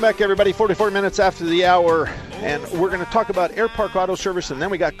 Welcome back, everybody. 44 minutes after the hour, and we're going to talk about Air Park Auto Service, and then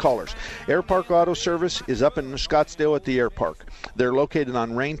we got callers. Air Park Auto Service is up in Scottsdale at the Air Park. They're located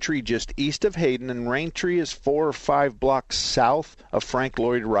on Raintree, just east of Hayden, and Raintree is 4 or 5 blocks south of Frank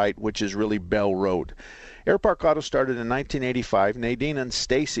Lloyd Wright, which is really Bell Road. Air Park Auto started in 1985. Nadine and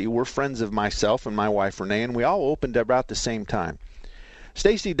Stacy were friends of myself and my wife Renee, and we all opened about the same time.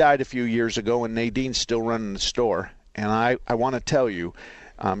 Stacy died a few years ago, and Nadine's still running the store. And I want to tell you,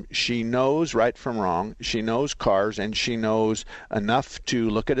 she knows right from wrong. She knows cars, and she knows enough to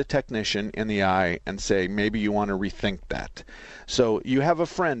look at a technician in the eye and say, maybe you want to rethink that. So you have a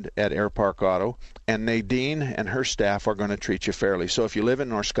friend at Air Park Auto, and Nadine and her staff are going to treat you fairly. So if you live in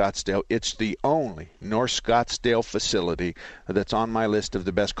North Scottsdale, it's the only North Scottsdale facility that's on my list of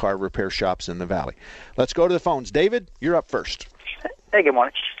the best car repair shops in the valley. Let's go to the phones. David, you're up first. Hey, good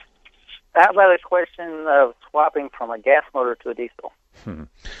morning. How about a question of swapping from a gas motor to a diesel?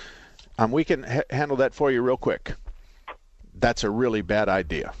 We can handle that for you real quick. That's a really bad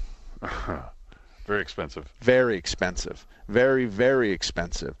idea. Very expensive. Very expensive. Very, very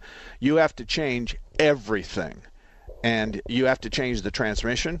expensive. You have to change everything. And you have to change the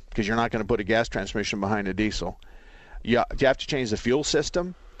transmission, because you're not going to put a gas transmission behind a diesel. You have to change the fuel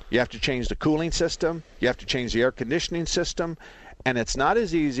system. You have to change the cooling system. You have to change the air conditioning system. And it's not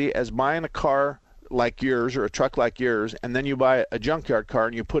as easy as buying a car like yours or a truck like yours, and then you buy a junkyard car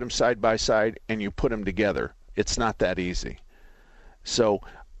and you put them side by side and you put them together. It's not that easy. So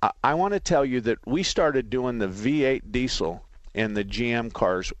I want to tell you that we started doing the V8 diesel in the GM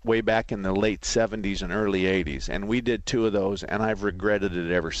cars way back in the late 70s and early 80s, and we did 2 of those, and I've regretted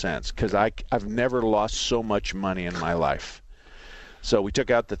it ever since, because I've never lost so much money in my life. So we took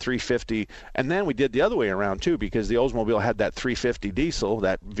out the 350, and then we did the other way around too, because the Oldsmobile had that 350 diesel,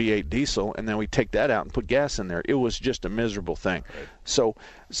 that V8 diesel, and then we take that out and put gas in there. It was just a miserable thing. Right.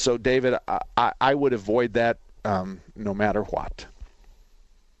 So David, I would avoid that no matter what.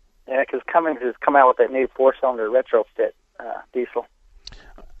 Yeah, because Cummins has come out with that new 4-cylinder retrofit diesel.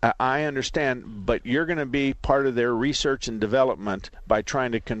 I understand, but you're going to be part of their research and development by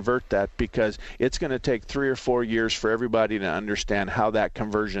trying to convert that, because it's going to take 3 or 4 years for everybody to understand how that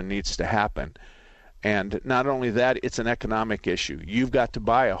conversion needs to happen. And not only that, it's an economic issue. You've got to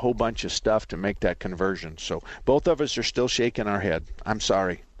buy a whole bunch of stuff to make that conversion. So both of us are still shaking our head. I'm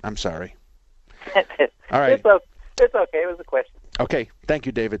sorry. All right. It's okay. It was a question. Okay. Thank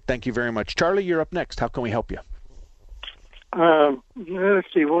you, David. Thank you very much. Charlie, you're up next. How can we help you? Let's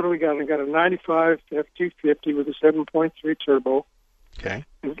see, what do we got? I got a 95 F250 with a 7.3 turbo. Okay.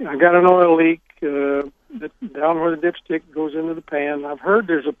 I got an oil leak down where the dipstick goes into the pan. I've heard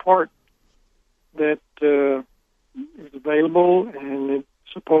there's a part that is available and it's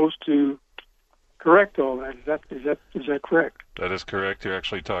supposed to correct all that. Is that correct? That is correct. You're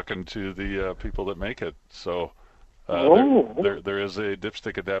actually talking to the people that make it. So there is a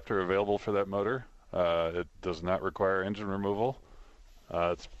dipstick adapter available for that motor. It does not require engine removal.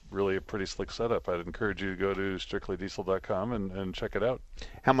 It's really a pretty slick setup. I'd encourage you to go to strictlydiesel.com and check it out.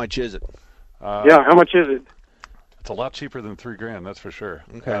 How much is it? How much is it? It's a lot cheaper than $3,000, that's for sure.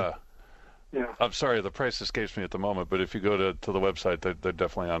 Okay. I'm sorry, the price escapes me at the moment, but if you go to the website, they're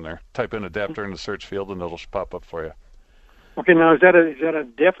definitely on there. Type in adapter in the search field, and it'll pop up for you. Okay, now is that a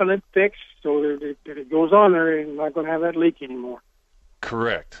definite fix? So that it goes on there, and not going to have that leak anymore?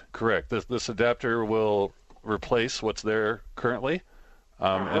 Correct. This adapter will replace what's there currently.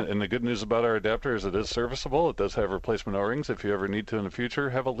 And the good news about our adapter is it is serviceable. It does have replacement O-rings if you ever need to in the future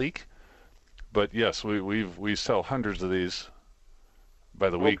have a leak. But yes, we sell hundreds of these by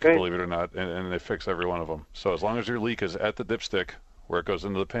the week, believe it or not, and they fix every one of them. So as long as your leak is at the dipstick where it goes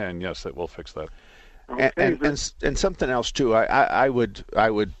into the pan, yes, it will fix that. And something else too. I would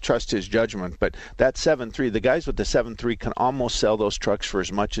trust his judgment, but that 7.3, the guys with the 7.3 can almost sell those trucks for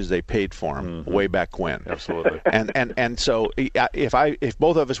as much as they paid for them way back when. Absolutely. And so if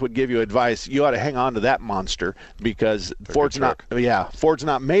both of us would give you advice, you ought to hang on to that monster because Ford's not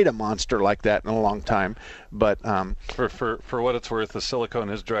made a monster like that in a long time. But for what it's worth, the silicone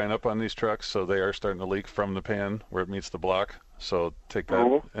is drying up on these trucks, so they are starting to leak from the pan where it meets the block. So take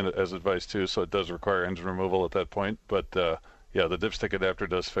that as advice too. So it does require engine removal at that point. But the dipstick adapter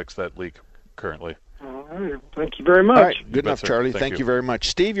does fix that leak currently. All right. Thank you very much. All right. Good enough, Charlie. Thank you very much.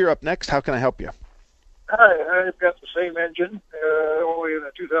 Steve, you're up next. How can I help you? Hi. I've got the same engine, only in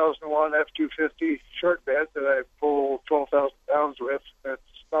a 2001 F-250 short bed that I pull 12,000 pounds with. That's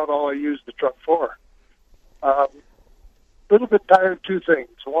not all I use the truck for. A little bit tired of two things.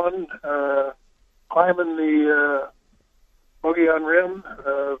 One, climbing the buggy on rim,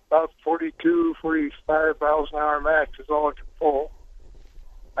 about 42, 45 miles an hour max is all it can pull.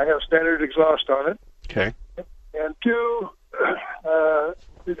 I have standard exhaust on it. Okay. And two,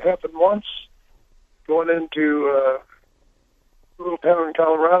 it happened once going into a little town in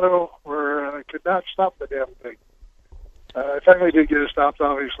Colorado where I could not stop the damn thing. I finally did get it stopped,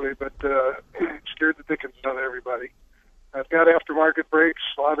 obviously, but it scared the dickens out of everybody. I've got aftermarket brakes,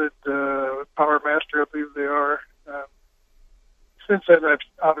 slotted Power Master, I believe they are. Since then, I've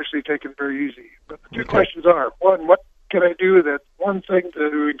obviously taken it very easy. But the two questions are, one, what can I do that one thing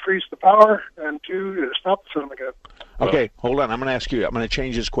to increase the power, and two, to stop the son of a gun? Okay, hold on. I'm going to ask you. I'm going to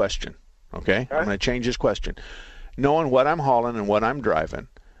change his question. Okay? I'm going to change his question. Knowing what I'm hauling and what I'm driving,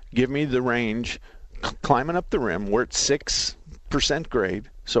 give me the range climbing up the rim. We're at 6% grade,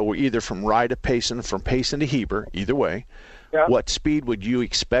 so we're either from Rye to Payson, from Payson to Heber, either way. Yeah. What speed would you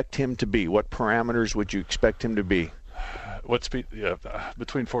expect him to be? What parameters would you expect him to be? What speed? Yeah,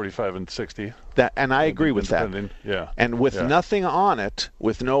 between 45 and 60. And I agree with that. Yeah. And with nothing on it,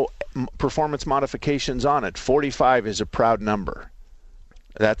 with no performance modifications on it, 45 is a proud number.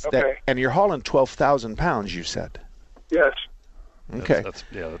 That's that. And you're hauling 12,000 pounds, you said. Yes. Okay.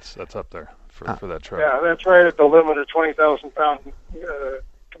 That's up there for that truck. Yeah, that's right at the limit of 20,000 pounds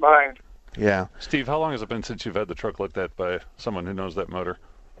combined. Yeah. Steve, how long has it been since you've had the truck looked at by someone who knows that motor?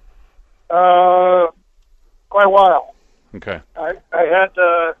 Quite a while. Okay. I had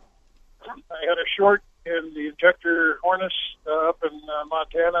a short in the injector harness up in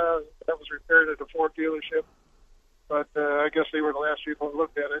Montana that was repaired at a Ford dealership, but I guess they were the last people who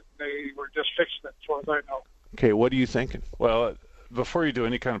looked at it. They were just fixing it, as far as I know. Okay, what are you thinking? Well, before you do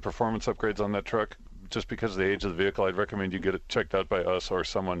any kind of performance upgrades on that truck, just because of the age of the vehicle, I'd recommend you get it checked out by us or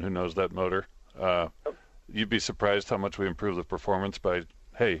someone who knows that motor. You'd be surprised how much we improve the performance by,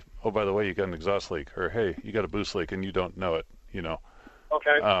 hey, oh, by the way, you got an exhaust leak, or hey, you got a boost leak and you don't know it,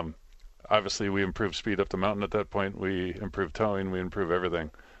 Okay. Obviously, we improve speed up the mountain at that point. We improve towing. We improve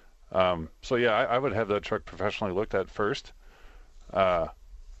everything. So, yeah, I would have that truck professionally looked at first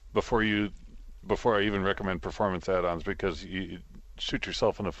before I even recommend performance add-ons, because you shoot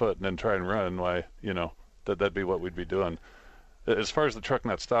yourself in the foot and then try and run. Why, that'd be what we'd be doing. As far as the truck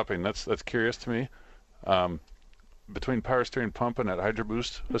not stopping, that's curious to me. Between power steering pump and that Hydro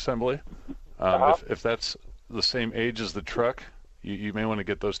Boost assembly, if that's the same age as the truck, you may want to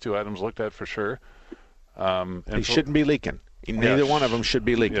get those two items looked at for sure. They shouldn't be leaking. Neither one of them should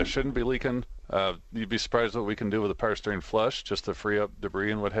be leaking. Yeah, shouldn't be leaking. You'd be surprised what we can do with a power steering flush, just to free up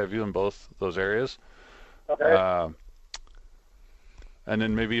debris and what have you in both those areas. Okay. And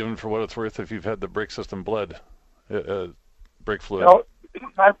then maybe even for what it's worth, if you've had the brake system bled, brake fluid. No,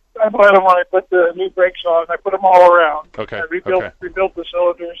 I bled them when I put the new brakes on. I put them all around. Okay. I rebuilt the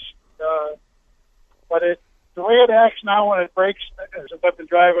cylinders. But the way it acts now when it brakes, as I've been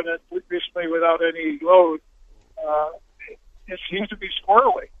driving it recently without any load, it seems to be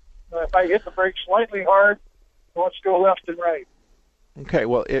squirrely. If I hit the brakes slightly hard, it wants to go left and right. Okay,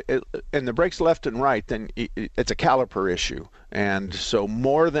 well, and the brakes left and right, then it's a caliper issue. And so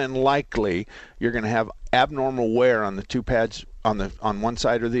more than likely, you're going to have abnormal wear on the two pads on one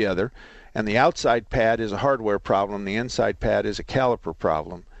side or the other. And the outside pad is a hardware problem. The inside pad is a caliper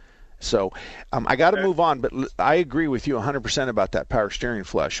problem. So I got to move on, but I agree with you 100% about that power steering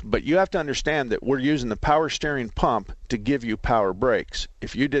flush. But you have to understand that we're using the power steering pump to give you power brakes.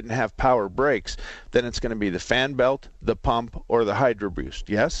 If you didn't have power brakes, then it's going to be the fan belt, the pump, or the Hydro Boost.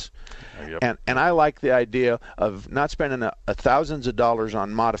 Yes? Yep. And I like the idea of not spending thousands of dollars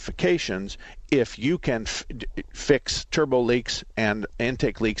on modifications if you can fix turbo leaks and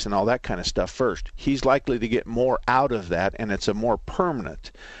intake leaks and all that kind of stuff first. He's likely to get more out of that, and it's a more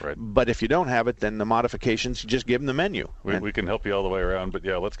permanent. Right. But if you don't have it, then the modifications, just give him the menu. We can help you all the way around, but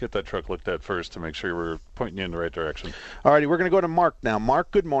yeah, let's get that truck looked at first to make sure we're pointing you in the right direction. All righty, we're going to go to Mark now.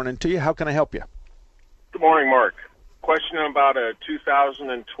 Mark, good morning to you. How can I help you? Good morning, Mark. Question about a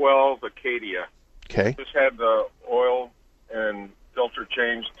 2012 Acadia. Okay. Just had the oil and filter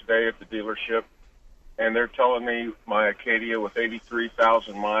changed today at the dealership, and they're telling me my Acadia with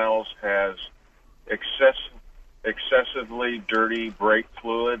 83,000 miles has excessively dirty brake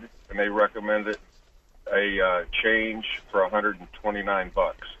fluid, and they recommended a change for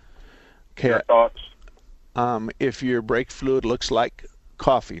 $129. Okay. Your thoughts? If your brake fluid looks like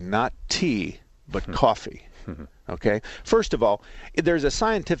coffee, not tea, but coffee. Okay. First of all, there's a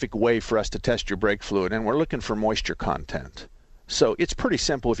scientific way for us to test your brake fluid, and we're looking for moisture content. So it's pretty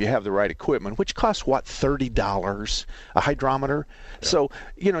simple if you have the right equipment, which costs, what, $30, a hydrometer? Yeah. So,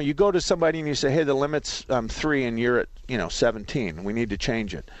 you go to somebody and you say, hey, the limit's 3 and you're at, 17. We need to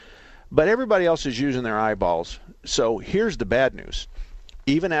change it. But everybody else is using their eyeballs. So here's the bad news.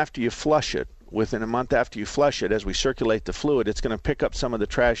 Even after you flush it, within a month after you flush it, as we circulate the fluid, it's going to pick up some of the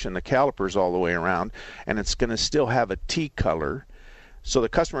trash in the calipers all the way around, and it's going to still have a tea color. So the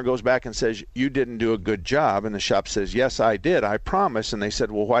customer goes back and says, you didn't do a good job, and the shop says, yes, I did, I promise. And they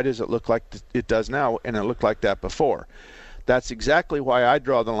said, well, why does it look like it does now, and it looked like that before? That's exactly why I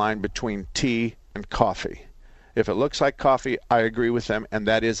draw the line between tea and coffee. If it looks like coffee, I agree with them, and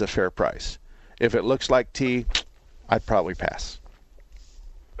that is a fair price. If it looks like tea, I'd probably pass.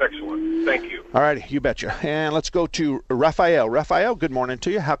 Excellent. Thank you. All right, you betcha. And let's go to Raphael. Raphael, good morning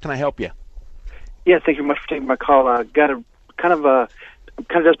to you. How can I help you? Yeah, thank you very much for taking my call. I'm kind of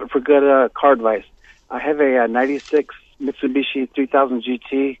desperate for good car advice. I have a 96 Mitsubishi 3000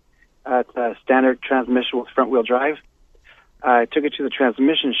 GT standard transmission with front-wheel drive. I took it to the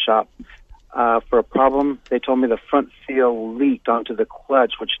transmission shop for a problem. They told me the front seal leaked onto the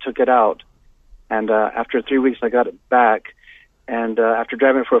clutch, which took it out. And after 3 weeks, I got it back. And after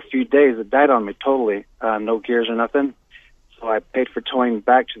driving it for a few days, it died on me totally. No gears or nothing. So I paid for towing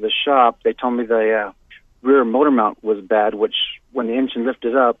back to the shop. They told me the rear motor mount was bad, which when the engine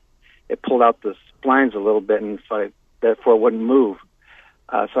lifted up, it pulled out the splines a little bit, and so therefore it wouldn't move.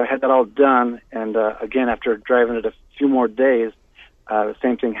 So I had that all done, and again, after driving it a few more days, the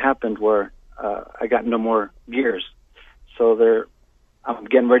same thing happened where I got no more gears. So I'm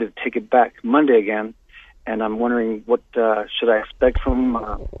getting ready to take it back Monday again, and I'm wondering what should I expect from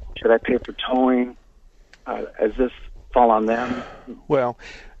them? Should I pay for towing? Does this fall on them? Well,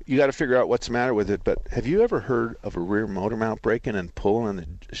 you got to figure out what's the matter with it. But have you ever heard of a rear motor mount breaking and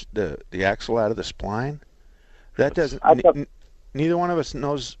pulling the axle out of the spline? That doesn't. Neither one of us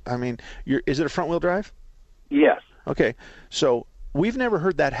knows. I mean, is it a front wheel drive? Yes. Okay, so we've never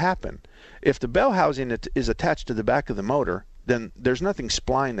heard that happen. If the bell housing is attached to the back of the motor, then there's nothing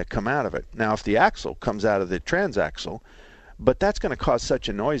spline that come out of it. Now, if the axle comes out of the transaxle, but that's going to cause such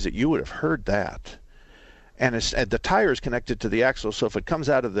a noise that you would have heard that. And the tire is connected to the axle, so if it comes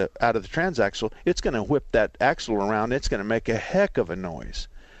out of the transaxle, it's going to whip that axle around. It's going to make a heck of a noise.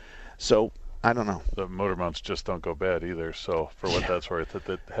 So I don't know. The motor mounts just don't go bad either. So for what that's worth,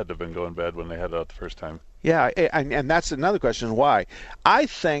 it had to have been going bad when they had it out the first time. Yeah, and that's another question. Why? I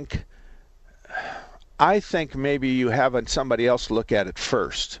think maybe you have somebody else look at it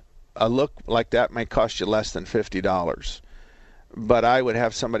first. A look like that may cost you less than $50, but I would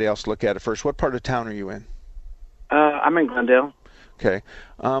have somebody else look at it first. What part of town are you in? I'm in Glendale. Okay.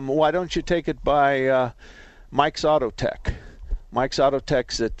 Why don't you take it by Mike's Auto Tech? Mike's Auto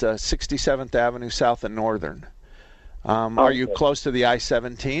Tech's at 67th Avenue South and Northern. Are you close to the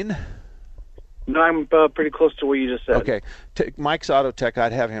I-17? No, I'm pretty close to what you just said. Okay. Mike's Auto Tech,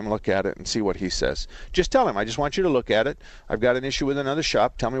 I'd have him look at it and see what he says. Just tell him, I just want you to look at it. I've got an issue with another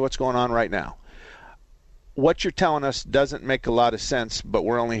shop. Tell me what's going on right now. What you're telling us doesn't make a lot of sense, but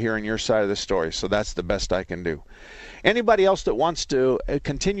we're only hearing your side of the story, so that's the best I can do. Anybody else that wants to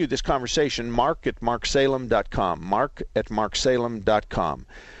continue this conversation, mark@marksalem.com, mark@marksalem.com.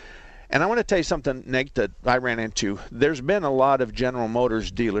 And I want to tell you something, Nate, that I ran into. There's been a lot of General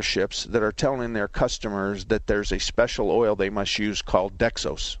Motors dealerships that are telling their customers that there's a special oil they must use called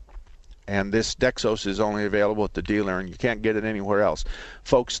Dexos. And this Dexos is only available at the dealer, and you can't get it anywhere else.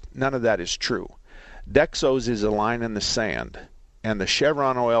 Folks, none of that is true. Dexos is a line in the sand. and the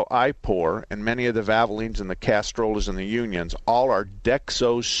Chevron oil I pour, and many of the Valvolines and the Castrolas and the Unions, all are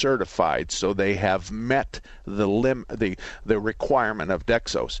Dexos certified, so they have met the requirement of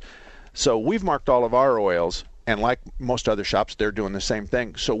Dexos. So we've marked all of our oils, and like most other shops, they're doing the same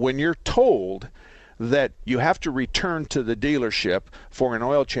thing. So when you're told that you have to return to the dealership for an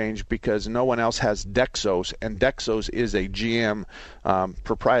oil change because no one else has Dexos, and Dexos is a GM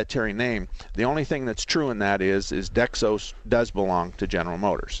proprietary name, the only thing that's true in that is Dexos does belong to General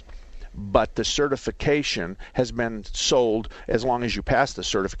Motors. But the certification has been sold. As long as you pass the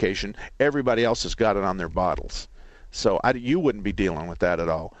certification, everybody else has got it on their bottles. So you wouldn't be dealing with that at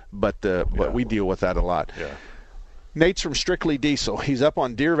all, but we deal with that a lot. Yeah. Nate's from Strictly Diesel. He's up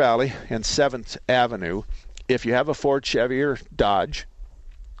on Deer Valley and 7th Avenue. If you have a Ford, Chevy, or Dodge,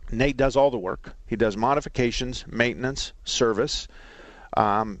 Nate does all the work. He does modifications, maintenance, service,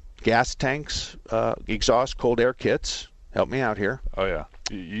 gas tanks, exhaust, cold air kits. Help me out here. Oh, yeah.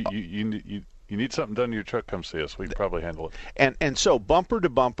 You need something done to your truck, come see us. We can probably handle it. And so bumper to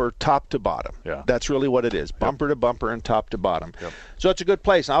bumper, top to bottom. Yeah. That's really what it is. Bumper to bumper and top to bottom. Yep. So it's a good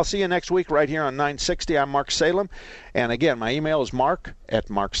place. I'll see you next week right here on 960. I'm Mark Salem. And again, my email is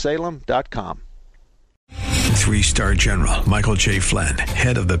mark@marksalem.com. 3-star General Michael J. Flynn,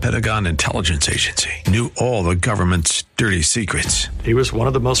 head of the Pentagon Intelligence Agency, knew all the government's dirty secrets. He was one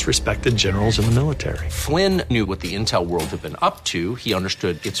of the most respected generals in the military. Flynn knew what the intel world had been up to. He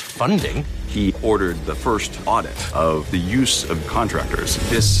understood its funding. He ordered the first audit of the use of contractors.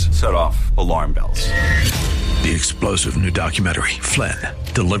 This set off alarm bells. The explosive new documentary, Flynn,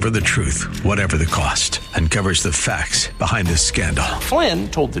 Deliver the Truth, Whatever the Cost, uncovers the facts behind this scandal. Flynn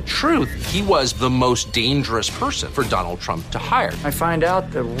told the truth. He was the most dangerous person for Donald Trump to hire. I find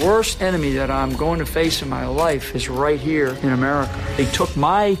out the worst enemy that I'm going to face in my life is right here in America. They took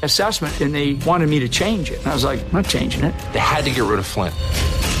my assessment and they wanted me to change it. And I was like, I'm not changing it. They had to get rid of Flynn.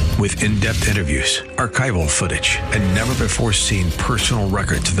 With in-depth interviews, archival footage, and never-before-seen personal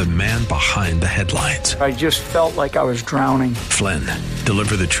records of the man behind the headlines. I just felt like I was drowning. Flynn,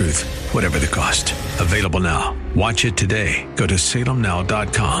 Deliver the Truth, Whatever the Cost. Available now. Watch it today. Go to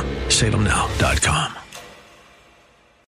salemnow.com. salemnow.com.